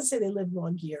days? It doesn't say they lived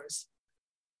long years.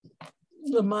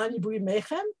 Leman Yibui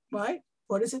Mechem, right?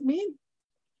 What does it mean?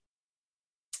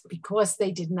 Because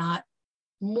they did not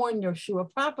mourn Yeshua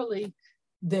properly,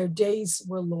 their days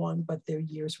were long, but their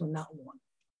years were not long.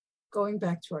 Going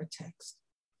back to our text.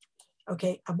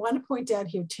 Okay, I want to point out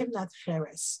here Timnat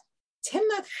Cheres.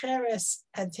 Timnat Cheres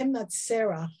and Timnat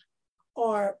Serach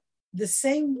are the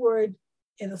same word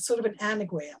in a sort of an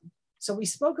anagram. So we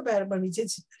spoke about it when we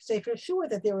did say for sure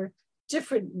that there were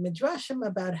different midrashim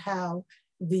about how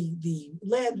the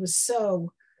land was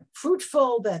so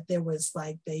fruitful that there was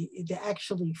like they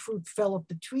actually fruit fell off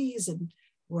the trees and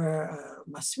were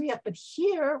masriach. But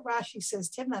here Rashi says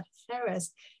Timnat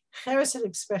Cheres. Cheres is an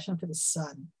expression for the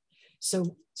sun.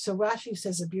 So Rashi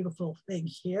says a beautiful thing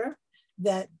here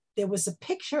that there was a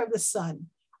picture of the sun.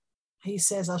 He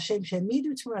says Al Shem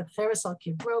Shemidu Timnat Cheres Al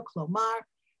Kibro Klomar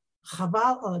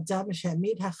Chaval Al Adam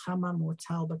Shemid Hachama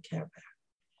Mortal B'Kerber.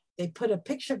 They put a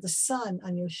picture of the sun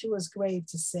on Yeshua's grave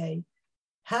to say,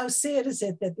 how sad is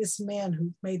it that this man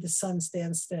who made the sun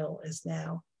stand still is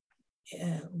now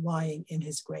lying in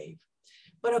his grave.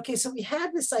 But okay, so we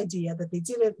have this idea that they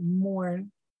didn't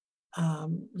mourn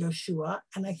Yeshua,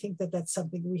 and I think that that's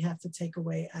something we have to take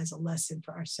away as a lesson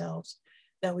for ourselves,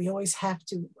 that we always have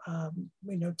to,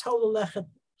 Tolu Lechet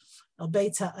El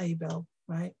Beit HaAbel,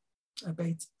 right?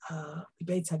 Beit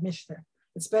HaMishter.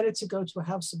 It's better to go to a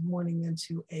house of mourning than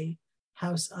to a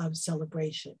house of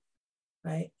celebration,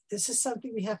 right? This is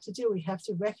something we have to do. We have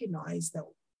to recognize that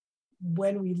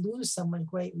when we lose someone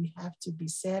great, we have to be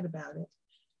sad about it.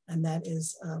 And that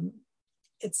is,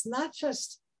 it's not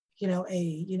just,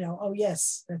 oh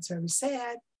yes, that's very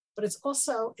sad, but it's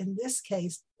also, in this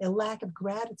case, a lack of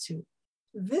gratitude.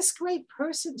 This great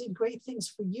person did great things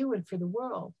for you and for the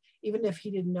world, even if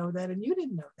he didn't know that and you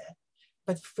didn't know that.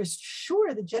 But for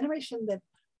sure, the generation that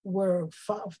were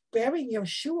burying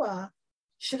Yeshua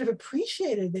should have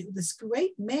appreciated this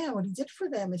great man, what he did for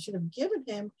them, and should have given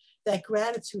him that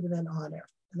gratitude and that honor.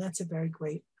 And that's a very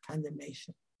great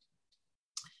condemnation.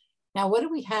 Now, what do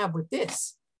we have with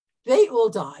this? They all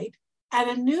died, and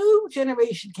a new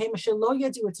generation came. Lo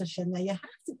Yadu Et Hashem. Now, you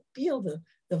have to feel the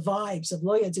vibes of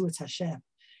Lo Yadu Et Hashem.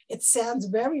 It sounds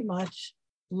very much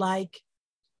like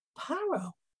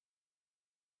Paro.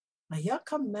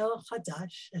 Vayakam Melech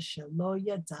Hadash Asher Lo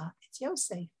Yada Et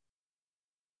Yosef.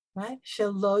 Right?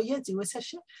 Shelo Yadu Es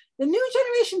Hashem. The new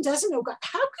generation doesn't know God.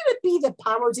 How could it be that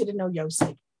Paro didn't know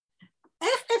Yosef?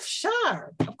 Efshar.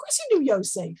 Of course he knew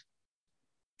Yosef.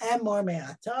 And Mor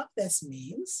Me'ata, this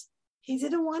means he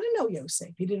didn't want to know Yosef.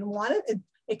 He didn't want to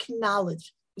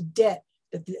acknowledge the debt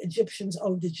that the Egyptians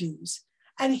owed the Jews.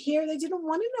 And here they didn't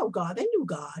want to know God. They knew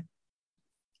God.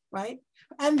 Right?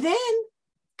 And then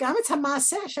Gamet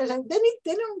HaMaaseh,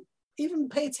 they don't even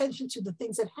pay attention to the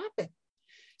things that happen.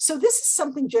 So this is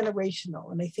something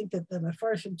generational, and I think that the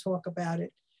Mefarshim talk about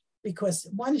it because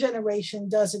one generation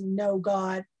doesn't know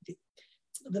God.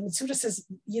 The Metzudah says,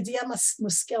 Yediyah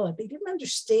Muskelet, they didn't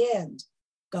understand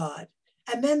God.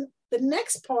 And then the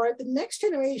next part, the next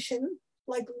generation,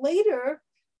 like later,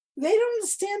 they don't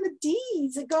understand the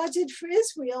deeds that God did for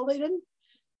Israel. They didn't,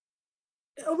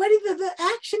 already the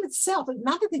action itself,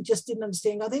 not that they just didn't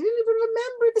understand God, they didn't even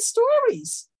remember the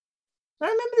stories. I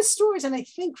remember the stories, and I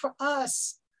think for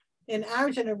us, in our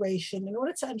generation, in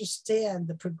order to understand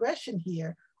the progression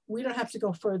here, we don't have to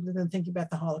go further than thinking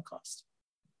about the Holocaust.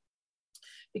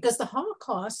 Because the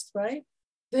Holocaust, right,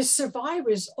 the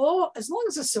survivors, as long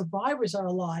as the survivors are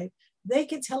alive, they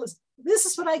can tell us, this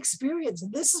is what I experienced,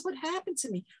 and this is what happened to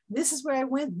me, this is where I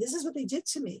went, this is what they did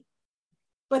to me.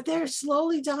 But they're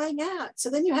slowly dying out. So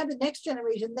then you have the next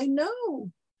generation, they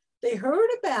know, they heard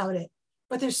about it,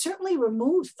 but they're certainly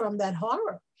removed from that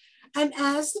horror. And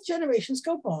as the generations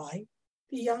go by,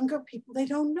 the younger people, they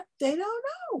don't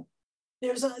know.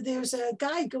 There's a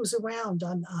guy who goes around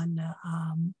on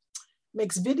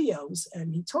makes videos,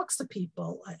 and he talks to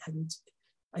people, and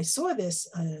I saw this,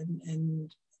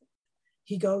 and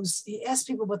he asks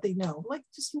people what they know, like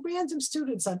just random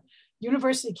students on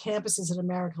university campuses in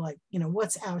America, like,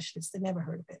 what's Auschwitz? They never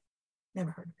heard of it.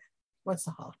 What's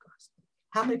the Holocaust?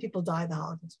 How many people died in the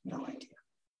Holocaust? No idea.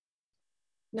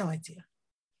 No idea.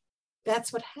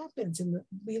 That's what happens.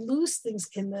 We lose things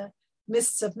in the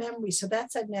mists of memory. So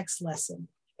that's our next lesson.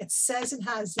 It says in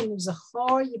Hazinu,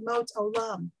 Zachor Yemot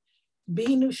Olam,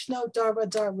 Binu Shnot Dar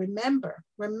Vadar,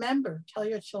 remember, tell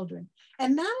your children.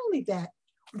 And not only that,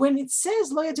 when it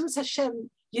says Lo Yaduz Hashem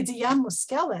Yediyam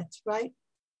Muskelet, right?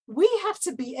 We have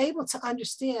to be able to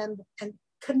understand and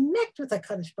connect with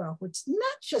HaKadosh Baruch Hu. It's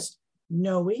not just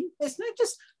knowing, it's not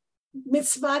just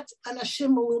mitzvat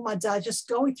anashim ulumada, just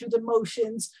going through the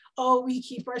motions. Oh, we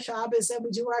keep our Shabbos and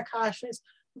we do our kashrus.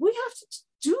 We have to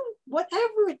do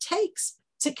whatever it takes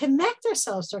to connect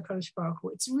ourselves to HaKadosh Baruch Hu.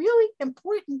 It's really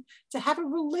important to have a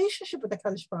relationship with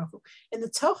HaKadosh Baruch Hu. In the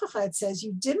Tochacha, it says,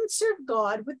 you didn't serve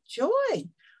God with joy.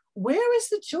 Where is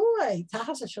the joy?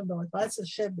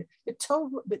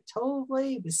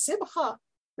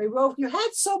 You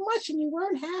had so much and you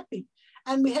weren't happy.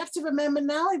 And we have to remember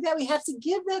not only that, we have to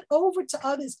give that over to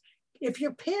others. If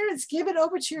your parents, give it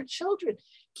over to your children.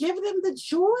 Give them the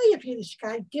joy of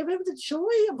Yiddishkeit. Give them the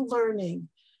joy of learning.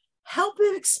 Help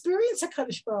them experience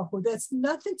HaKadosh Baruch Hu. That's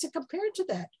nothing to compare to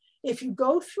that. If you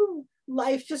go through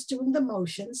life just doing the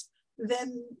motions,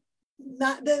 then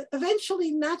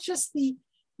eventually not just the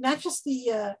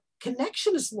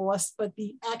connection is lost, but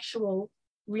the actual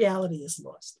reality is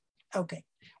lost. Okay.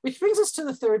 Which brings us to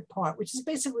the third part, which is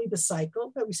basically the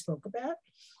cycle that we spoke about.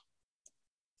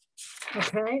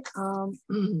 Okay. Now,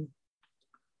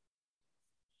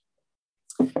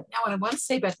 what I want to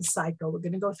say about the cycle, we're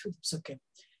going to go through the psukim.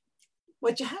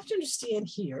 What you have to understand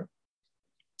here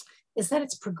is that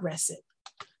it's progressive.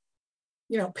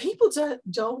 People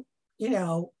don't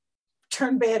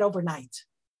turn bad overnight.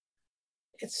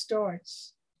 It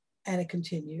starts and it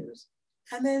continues,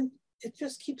 and then it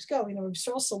just keeps going. Rav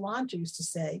Salanter used to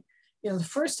say, the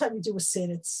first time you do a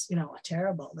sin, it's,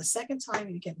 terrible. The second time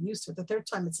you get used to it. The third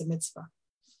time it's a mitzvah.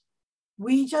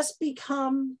 We just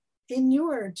become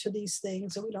inured to these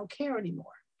things and we don't care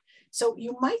anymore. So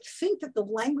you might think that the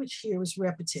language here is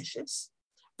repetitious,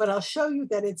 but I'll show you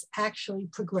that it's actually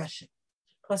progression.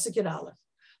 Pasuk Yud Aleph.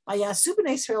 Vayasu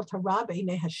b'nei Yisrael tara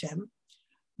b'einei Hashem,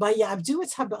 vayavdu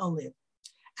et haba'alim.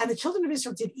 And the children of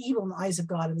Israel did evil in the eyes of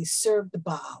God, and they served the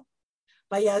Baal.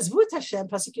 Vayazvu et Hashem,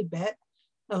 pasuk Yud Bet,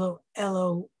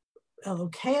 Elokei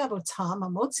avotam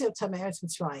hamotzi otam eretz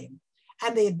Mitzrayim.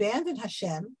 And they abandoned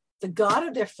Hashem, the God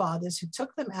of their fathers, who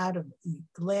took them out of the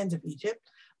land of Egypt.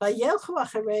 Vayelchu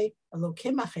acharei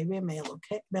Elokim acherim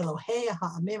melohei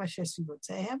ha'amim asher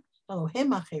svivotehem,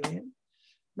 Elohim acherim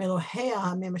melohei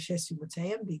ha'amim asher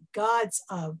svivotehem, the gods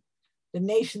of the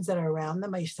nations that are around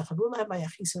them. Vayishtachavu lehem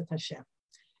vayachisu et Hashem.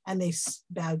 And they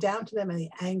bowed down to them and they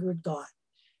angered God.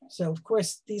 So, of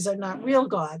course, these are not real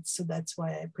gods. So that's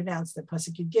why I pronounced the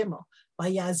Pasuk Yud Gimel.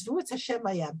 Vayazvu et Hashem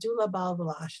vayavdu Baal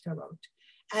v'la Ashtarot.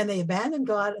 And they abandoned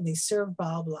God and they served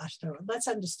Baal v'la Ashtarot. Let's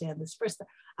understand this. First,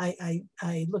 I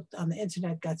looked on the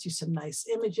internet, got you some nice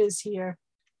images here.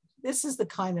 This is the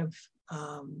kind of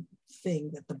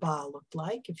thing that the Baal looked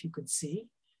like, if you could see.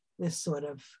 This sort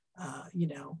of,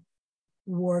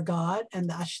 war god. And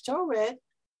the Ashtoreth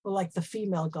were like the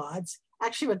female gods.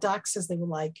 Actually, Radak says they were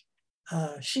like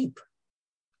sheep,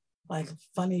 like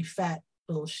funny, fat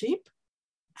little sheep.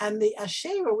 And the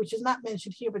Asherah, which is not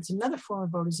mentioned here, but it's another form of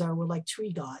Avodah were like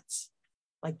tree gods.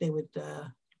 Like they would,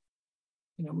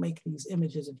 make these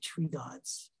images of tree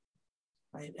gods,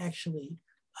 right? Actually,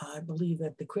 I believe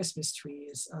that the Christmas tree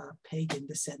is a pagan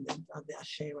descendant of the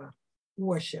Asherah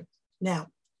worship.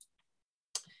 Now,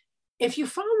 if you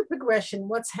follow the progression,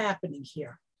 what's happening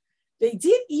here? They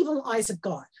did evil in the eyes of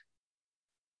God.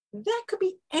 That could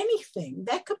be anything.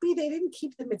 That could be they didn't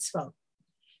keep the mitzvot.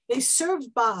 They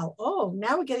served Baal. Oh,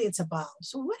 now we're getting into Baal.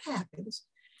 So what happens?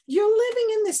 You're living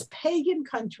in this pagan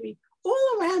country.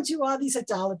 All around you are these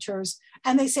idolaters.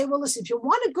 And they say, well, listen, if you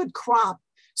want a good crop,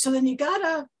 so then you got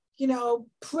to,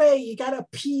 pray. You got to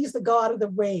appease the God of the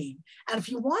rain. And if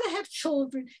you want to have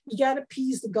children, you got to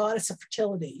appease the goddess of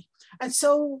fertility. And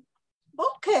so,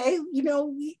 okay,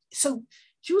 so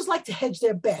Jews like to hedge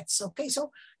their bets. Okay,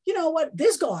 so you know what?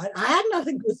 This God, I had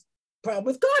nothing problem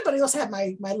with God, but I also had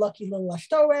my lucky little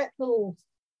ashtoret, little,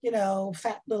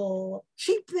 fat little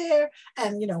sheep there.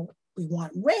 And, we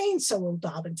want rain, so we'll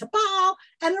dive into Baal.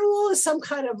 And it all is some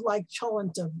kind of like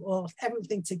chant of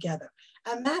everything together.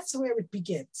 And that's where it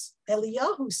begins.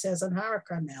 Eliyahu says on Har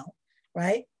Carmel,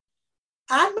 right?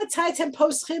 Till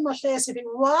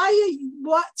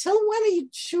when are you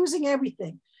choosing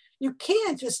everything? You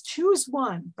can't just choose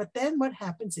one. But then what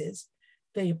happens is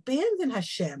they abandon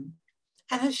Hashem.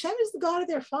 And Hashem is the God of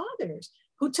their fathers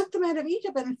who took them out of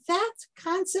Egypt. And that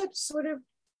concept sort of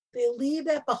They leave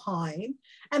that behind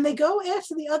and they go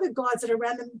after the other gods that are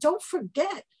around them. Don't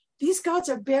forget, these gods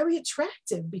are very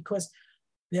attractive because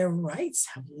their rites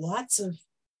have lots of,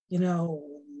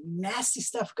 nasty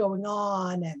stuff going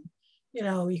on. And,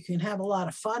 you can have a lot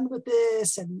of fun with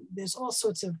this. And there's all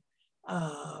sorts of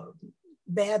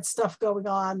bad stuff going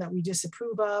on that we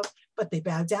disapprove of, but they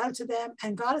bow down to them.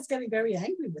 And God is getting very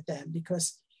angry with them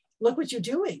because look what you're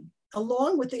doing.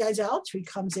 Along with the idolatry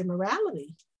comes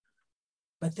immorality.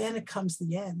 But then it comes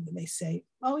the end and they say,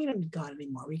 oh, we don't need God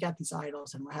anymore. We got these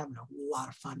idols and we're having a lot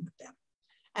of fun with them.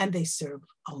 And they serve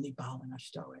only Baal and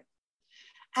Ashtoreth.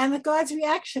 And the God's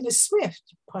reaction is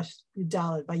swift. By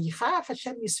Yicharaf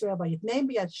Hashem Yisrael, by Yitneim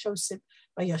B'yad Shosim,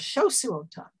 by Yashosu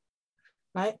Otam.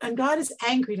 Right? And God is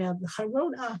angry now. The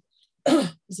Charona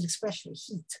is an expression of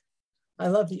heat. I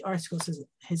love the article says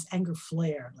his anger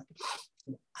flare.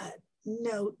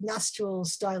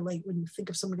 Nostrils dilate when you think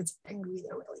of someone gets angry,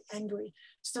 they're really angry.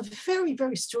 It's a very,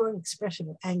 very strong expression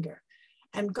of anger.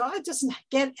 And God doesn't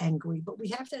get angry, but we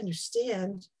have to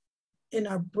understand in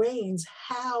our brains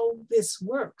how this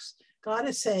works. God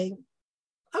is saying,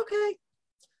 okay,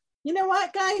 you know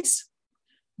what, guys?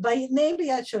 By Yitneim,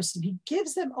 he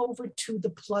gives them over to the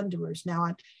plunderers.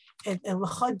 Now, in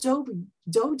L'cha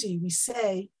Dodi, we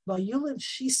say, Vayulim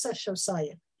Shisa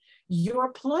Shosayim.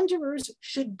 Your plunderers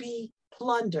should be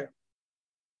plunder.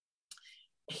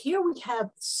 Here we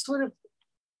have sort of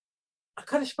a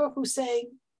HaKadosh Baruch Hu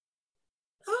saying,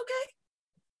 okay,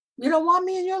 you don't want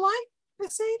me in your life?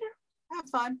 Beseder, have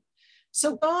fun.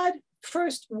 So God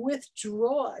first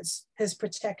withdraws his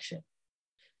protection.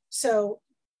 So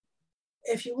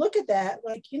if you look at that,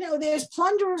 there's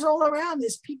plunderers all around.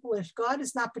 There's people, if God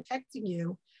is not protecting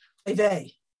you,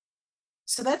 they.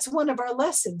 So that's one of our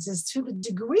lessons, is to the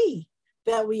degree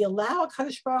that we allow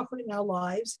HaKadosh Baruch Hu in our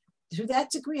lives, to that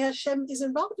degree Hashem is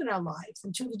involved in our lives.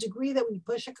 And to the degree that we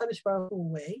push HaKadosh Baruch Hu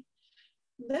away,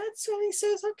 that's when he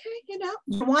says, okay,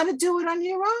 you want to do it on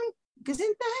your own?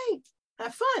 Gesundheit,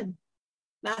 have fun.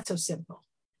 Not so simple,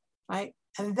 right?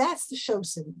 And that's the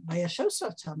Shosim, by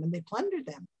Yashosotam, and they plundered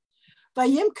them.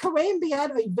 Vayim kareim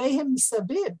biyad oivehim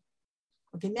misabib.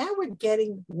 Okay, now we're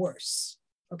getting worse.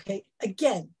 Okay,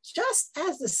 again, just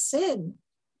as the sin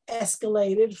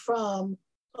escalated from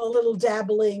a little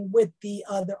dabbling with the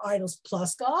other idols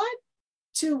plus God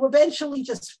to eventually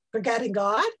just forgetting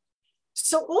God,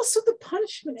 so also the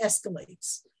punishment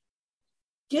escalates.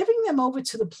 Giving them over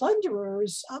to the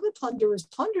plunderers, other plunderers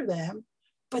plunder them,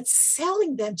 but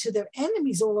selling them to their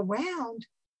enemies all around,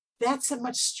 that's a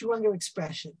much stronger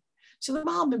expression. So the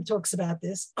Malbim talks about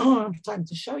this. I don't have time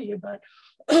to show you, but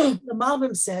the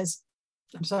Malbim says,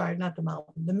 I'm sorry, not the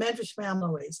Malbim, the Medrash Mayam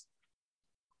Lois.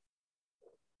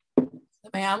 The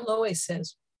Mayam Lois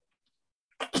says,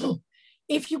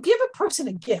 if you give a person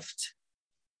a gift,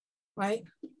 right?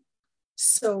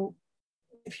 So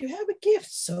if you have a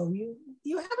gift, so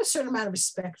you have a certain amount of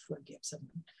respect for a gift.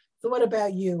 Someone thought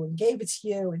about you and gave it to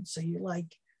you, and so you're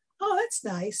like, oh, that's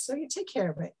nice. So you take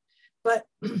care of it. But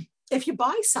if you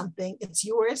buy something, it's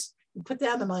yours. You put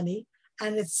down the money,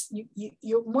 and it's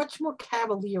you're much more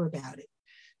cavalier about it.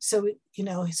 So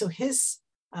so his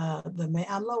the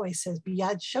Me'am Lois says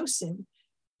biyad shosim,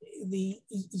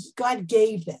 God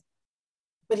gave them,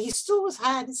 but he still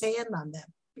had his hand on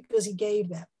them because he gave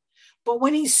them. But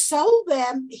when he sold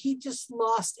them, he just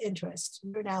lost interest.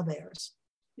 They're now theirs.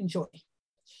 Enjoy.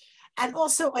 And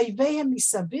also, Oivehim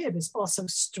Misabib is also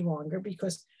stronger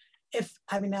because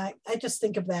I just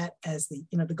think of that as the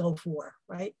Gulf War,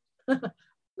 right?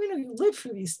 You live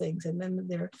through these things, and then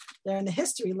they're in the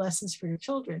history lessons for your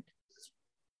children.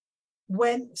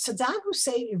 When Saddam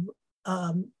Hussein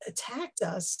attacked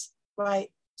us,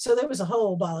 right? So there was a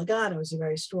whole balagan. It was a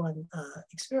very strong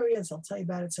experience. I'll tell you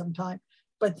about it sometime.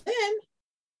 But then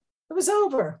it was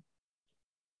over.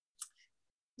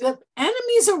 The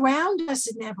enemies around us,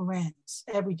 it never ends.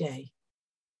 Every day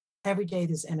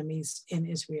there's enemies in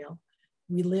Israel.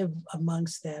 We live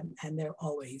amongst them, and they're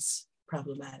always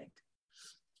problematic.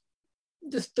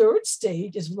 The third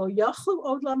stage is lo yachlu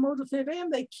od lamod lefnei.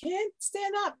 They can't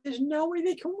stand up. There's no way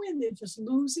they can win. They're just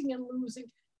losing and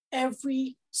losing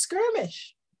every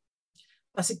skirmish.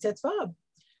 Pasuk Tetvav.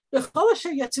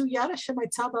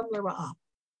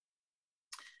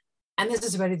 And this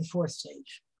is already the fourth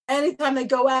stage. Anytime they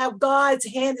go out, God's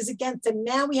hand is against them.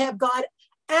 Now we have God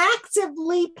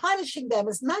actively punishing them.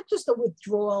 It's not just a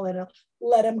withdrawal and a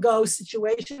let them go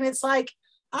situation. It's like,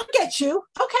 I'll get you.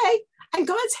 Okay. And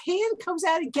God's hand comes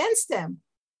out against them,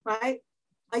 right?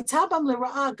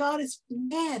 God is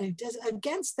mad. It does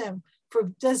against them,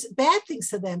 does bad things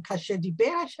to them. And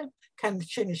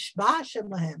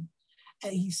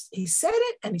he said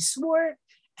it and he swore it,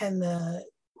 and the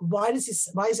why is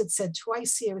it said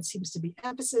twice here? It seems to be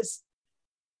emphasis.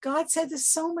 God said this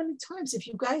so many times. If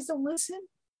you guys don't listen,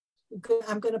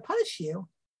 I'm going to punish you.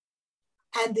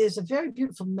 And there's a very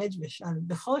beautiful medrash on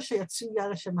the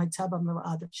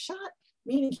shot,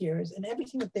 meaning here is, and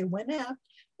everything that they went out,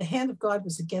 the hand of God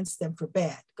was against them for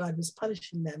bad. God was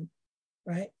punishing them,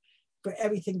 right, for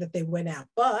everything that they went out.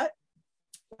 But,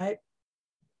 right,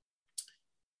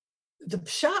 the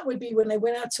shot would be when they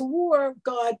went out to war,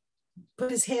 God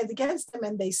put his hand against them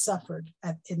and they suffered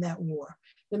in that war.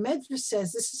 The Medrash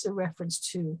says this is a reference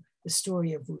to the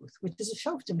story of Ruth, which is a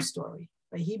Shoftim story,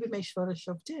 right?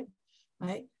 Shoftim,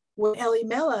 right? When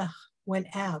Elimelech went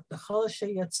out, the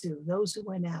Cholashe Yatsu, those who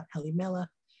went out, Elimelech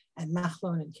and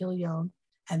Machlon and Kilion,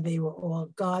 and they were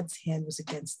all, God's hand was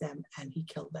against them and he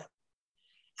killed them.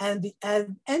 And the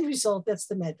end result, that's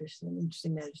the Medrash, an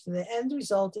interesting Medrash. So the end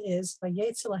result is,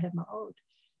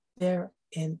 they're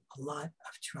in a lot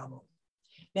of trouble.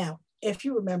 Now, if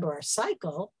you remember our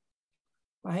cycle,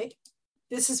 right,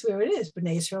 this is where it is.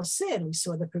 Bnei Israel sin. We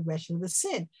saw the progression of the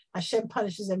sin. Hashem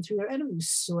punishes them through their enemies. We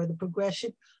saw the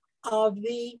progression of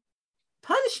the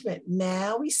punishment.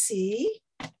 Now we see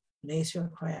Bnei Israel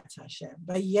cry out to Hashem.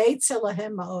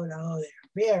 Oh, they're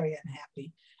very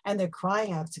unhappy. And they're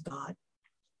crying out to God.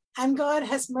 And God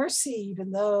has mercy,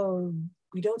 even though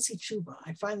we don't see tshuva.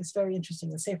 I find this very interesting.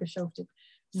 The Sefer Shoftim.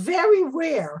 Very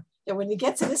rare that when you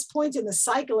get to this point in the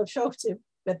cycle of Shoftim,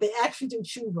 that they actually do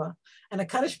tshuva. And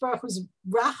HaKadosh Baruch Hu's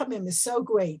rachamim is so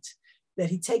great that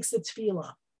he takes the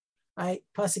tefillah, right?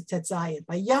 Pasuk Tetzayin.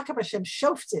 By Yaakov Hashem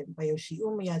Shoftim, by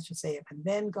Yoshi'um Miyad Shoseyim. And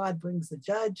then God brings the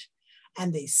judge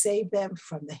and they save them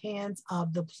from the hands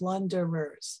of the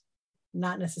plunderers,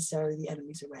 not necessarily the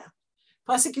enemies around.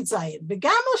 Pasuk Tetzayin.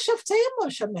 V'gamol Shofteim lo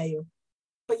shameyu.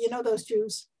 But you know those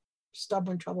Jews,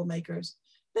 stubborn troublemakers,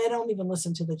 they don't even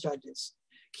listen to the judges.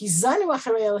 You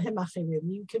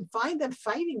can find them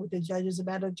fighting with the judges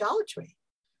about idolatry,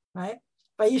 right?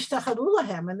 And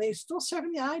they're still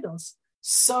serving the idols.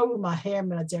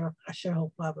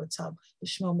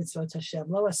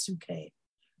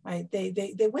 Right?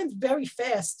 They went very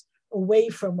fast away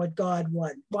from what God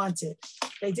wanted.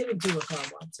 They didn't do what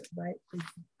God wanted, right?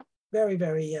 Very,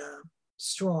 very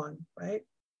strong, right?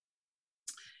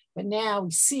 But now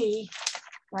we see,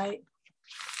 right,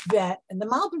 that, and the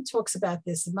Malbim talks about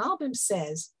this. The Malbim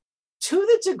says, to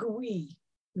the degree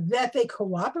that they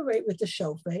cooperate with the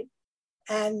shofet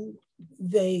and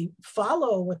they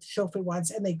follow what the shofet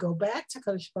wants and they go back to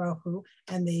Kadosh Baruch Hu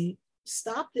and they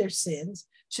stop their sins,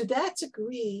 to that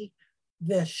degree,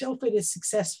 the shofet is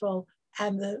successful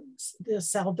and the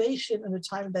salvation in the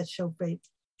time of that shofet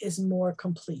is more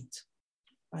complete,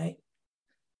 right?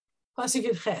 Pasuk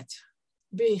Yud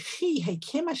V'chi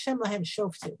hekim Hashem lahem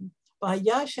shoftim. Okay,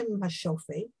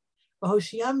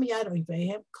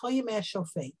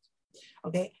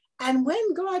 and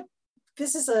when God,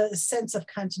 this is a sense of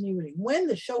continuity. When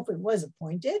the shofet was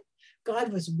appointed,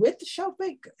 God was with the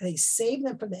shofet. They saved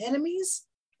them from the enemies,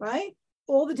 right?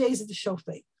 All the days of the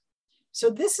shofet. So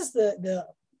this is the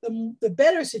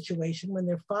better situation when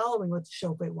they're following what the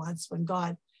shofet wants, when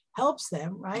God helps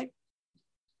them, right?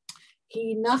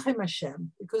 He nachem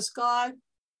Hashem, because God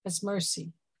has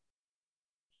mercy.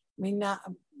 They're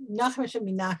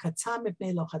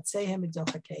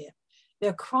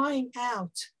crying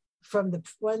out from the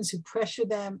ones who pressure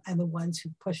them and the ones who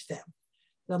push them.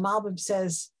 The Malbim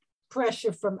says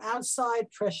pressure from outside,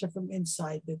 pressure from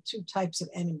inside. The two types of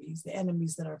enemies, the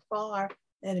enemies that are far,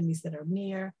 the enemies that are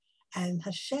near. And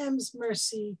Hashem's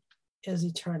mercy is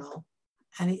eternal.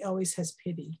 And he always has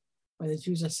pity when the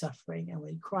Jews are suffering. And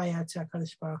when we cry out to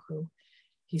HaKadosh Baruch Hu,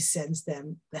 he sends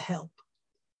them the help.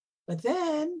 But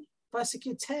then, Pasuk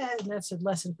Yud, and that's a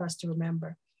lesson for us to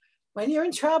remember. When you're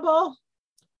in trouble,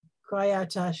 cry out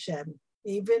to Hashem.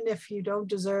 Even if you don't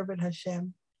deserve it,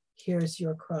 Hashem hears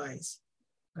your cries,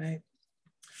 right?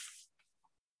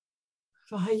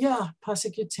 V'haya,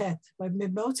 Pasuk Yud, by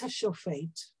Mimot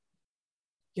HaShofet,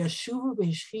 Yashuvu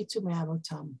v'hishchitu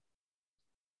me'avotam.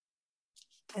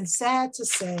 And sad to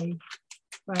say,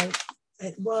 right,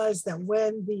 it was that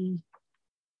when the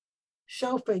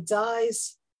Shofet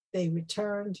dies, they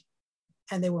returned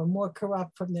and they were more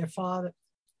corrupt from their father.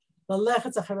 To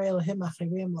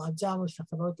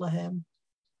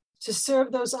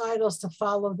serve those idols, to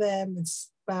follow them and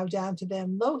bow down to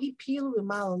them. What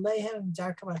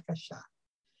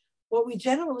we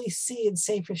generally see in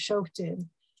Sefer Shoftim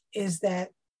is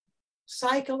that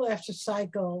cycle after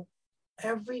cycle,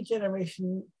 every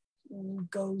generation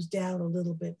goes down a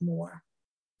little bit more.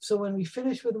 So when we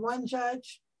finish with one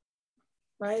judge,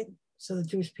 right? So the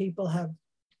Jewish people have,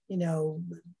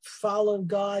 followed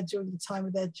God during the time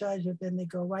of that judge, but then they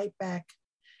go right back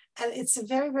And it's a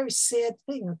very, very sad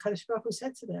thing. HaKadosh Baruch Hu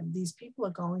said to them, these people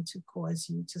are going to cause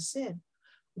you to sin.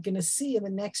 We're going to see in the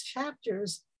next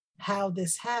chapters how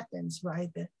this happens,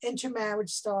 right? The intermarriage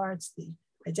starts, the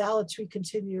idolatry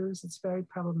continues. It's very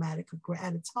problematic. We're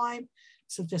out of time,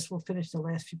 so just we'll finish the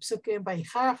last few psukim.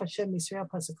 Vayicharach Hashem Yisrael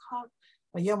pasuk chaf.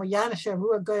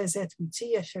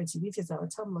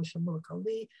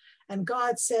 And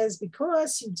God says,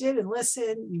 because you didn't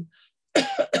listen, you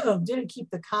didn't keep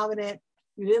the covenant,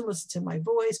 you didn't listen to my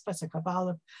voice. I also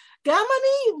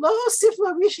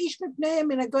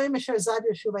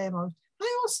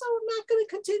am not going to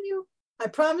continue. I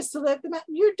promise to let them out.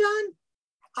 You're done.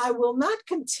 I will not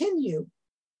continue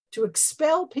to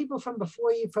expel people from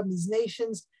before you, from these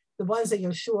nations, the ones that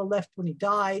Yeshua left when he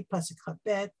died. Pasuk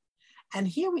Chafbet. And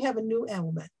here we have a new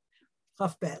element.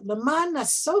 Chafbet. Leman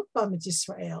nasot bam et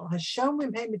Yisrael. Hashem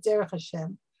rimhem derech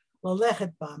Hashem.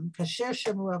 Lolechet bam. Kasher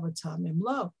shemu avotam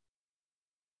imlo.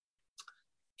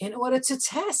 In order to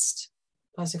test,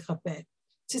 Pasuk Chafbet,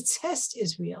 to test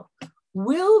Israel,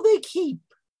 will they keep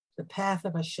the path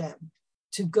of Hashem,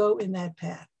 to go in that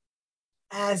path,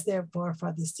 as their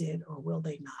forefathers did, or will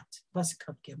they not? Pasuk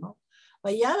Chaf Gimel.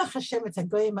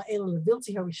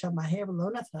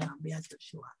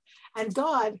 And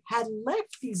God had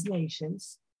left these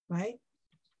nations, right,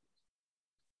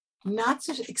 not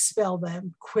to expel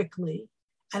them quickly,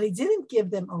 and he didn't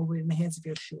give them over in the hands of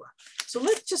Yeshua. So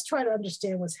let's just try to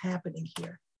understand what's happening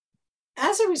here.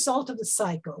 As a result of the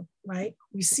cycle, right,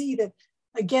 we see that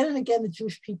again and again the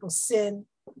Jewish people sin,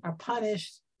 are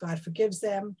punished, God forgives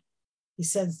them, he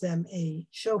sends them a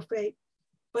shofet.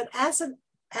 But as a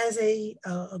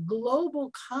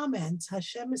global comment,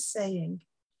 Hashem is saying,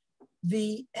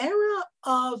 the era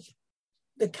of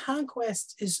the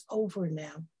conquest is over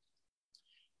now.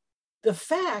 The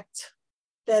fact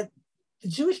that the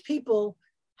Jewish people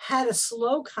had a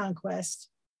slow conquest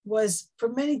was for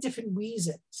many different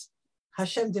reasons.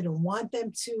 Hashem didn't want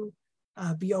them to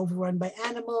be overrun by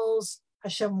animals.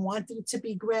 Hashem wanted it to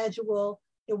be gradual.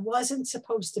 It wasn't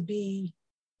supposed to be,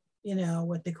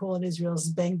 what they call in Israel is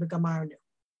bang b'gamarnu.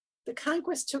 The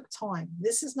conquest took time.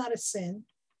 This is not a sin,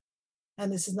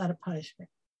 and this is not a punishment.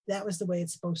 That was the way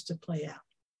it's supposed to play out.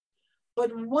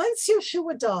 But once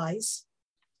Yeshua dies,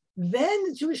 then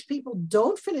the Jewish people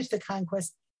don't finish the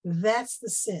conquest. That's the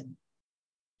sin.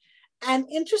 And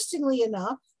interestingly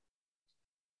enough,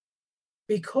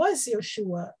 because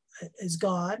Yeshua is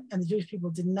gone and the Jewish people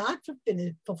did not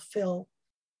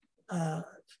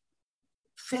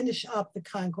finish up the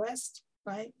conquest,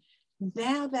 right?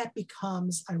 Now that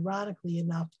becomes, ironically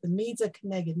enough, the midah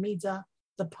k'neged midah,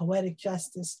 the poetic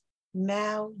justice.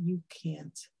 Now you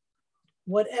can't.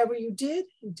 Whatever you did,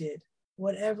 you did.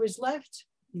 Whatever is left,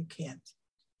 you can't.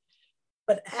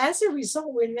 But as a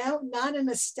result, we're now not in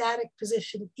a static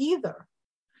position either,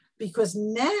 because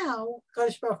now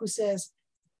Kadosh Baruch Hu says,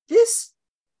 this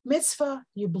mitzvah,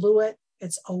 you blew it,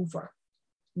 it's over.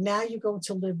 Now you're going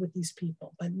to live with these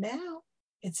people. But now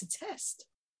it's a test.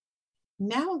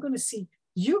 Now I'm going to see,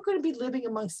 you're going to be living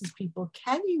amongst these people.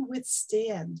 Can you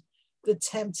withstand the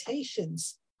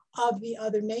temptations of the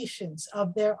other nations,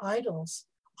 of their idols,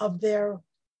 of their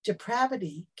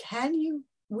depravity? Can you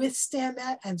withstand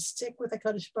that and stick with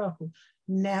HaKadosh Baruch Hu?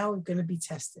 Now we're going to be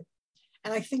tested.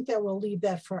 And I think that we'll leave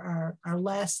that for our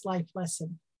last life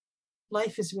lesson.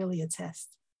 Life is really a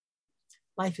test.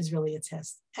 Life is really a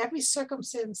test. Every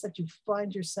circumstance that you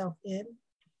find yourself in,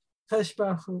 HaKadosh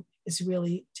Baruch Hu is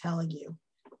really telling you,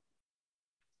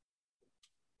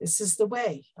 this is the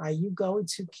way. Are you going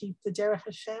to keep the Derech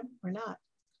Hashem or not?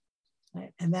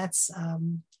 Right? And that's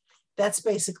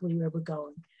basically where we're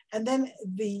going. And then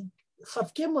the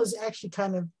Chaf Gimel is actually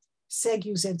kind of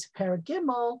segues into Perek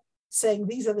Gimel, saying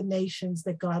these are the nations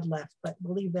that God left. But we'll leave that.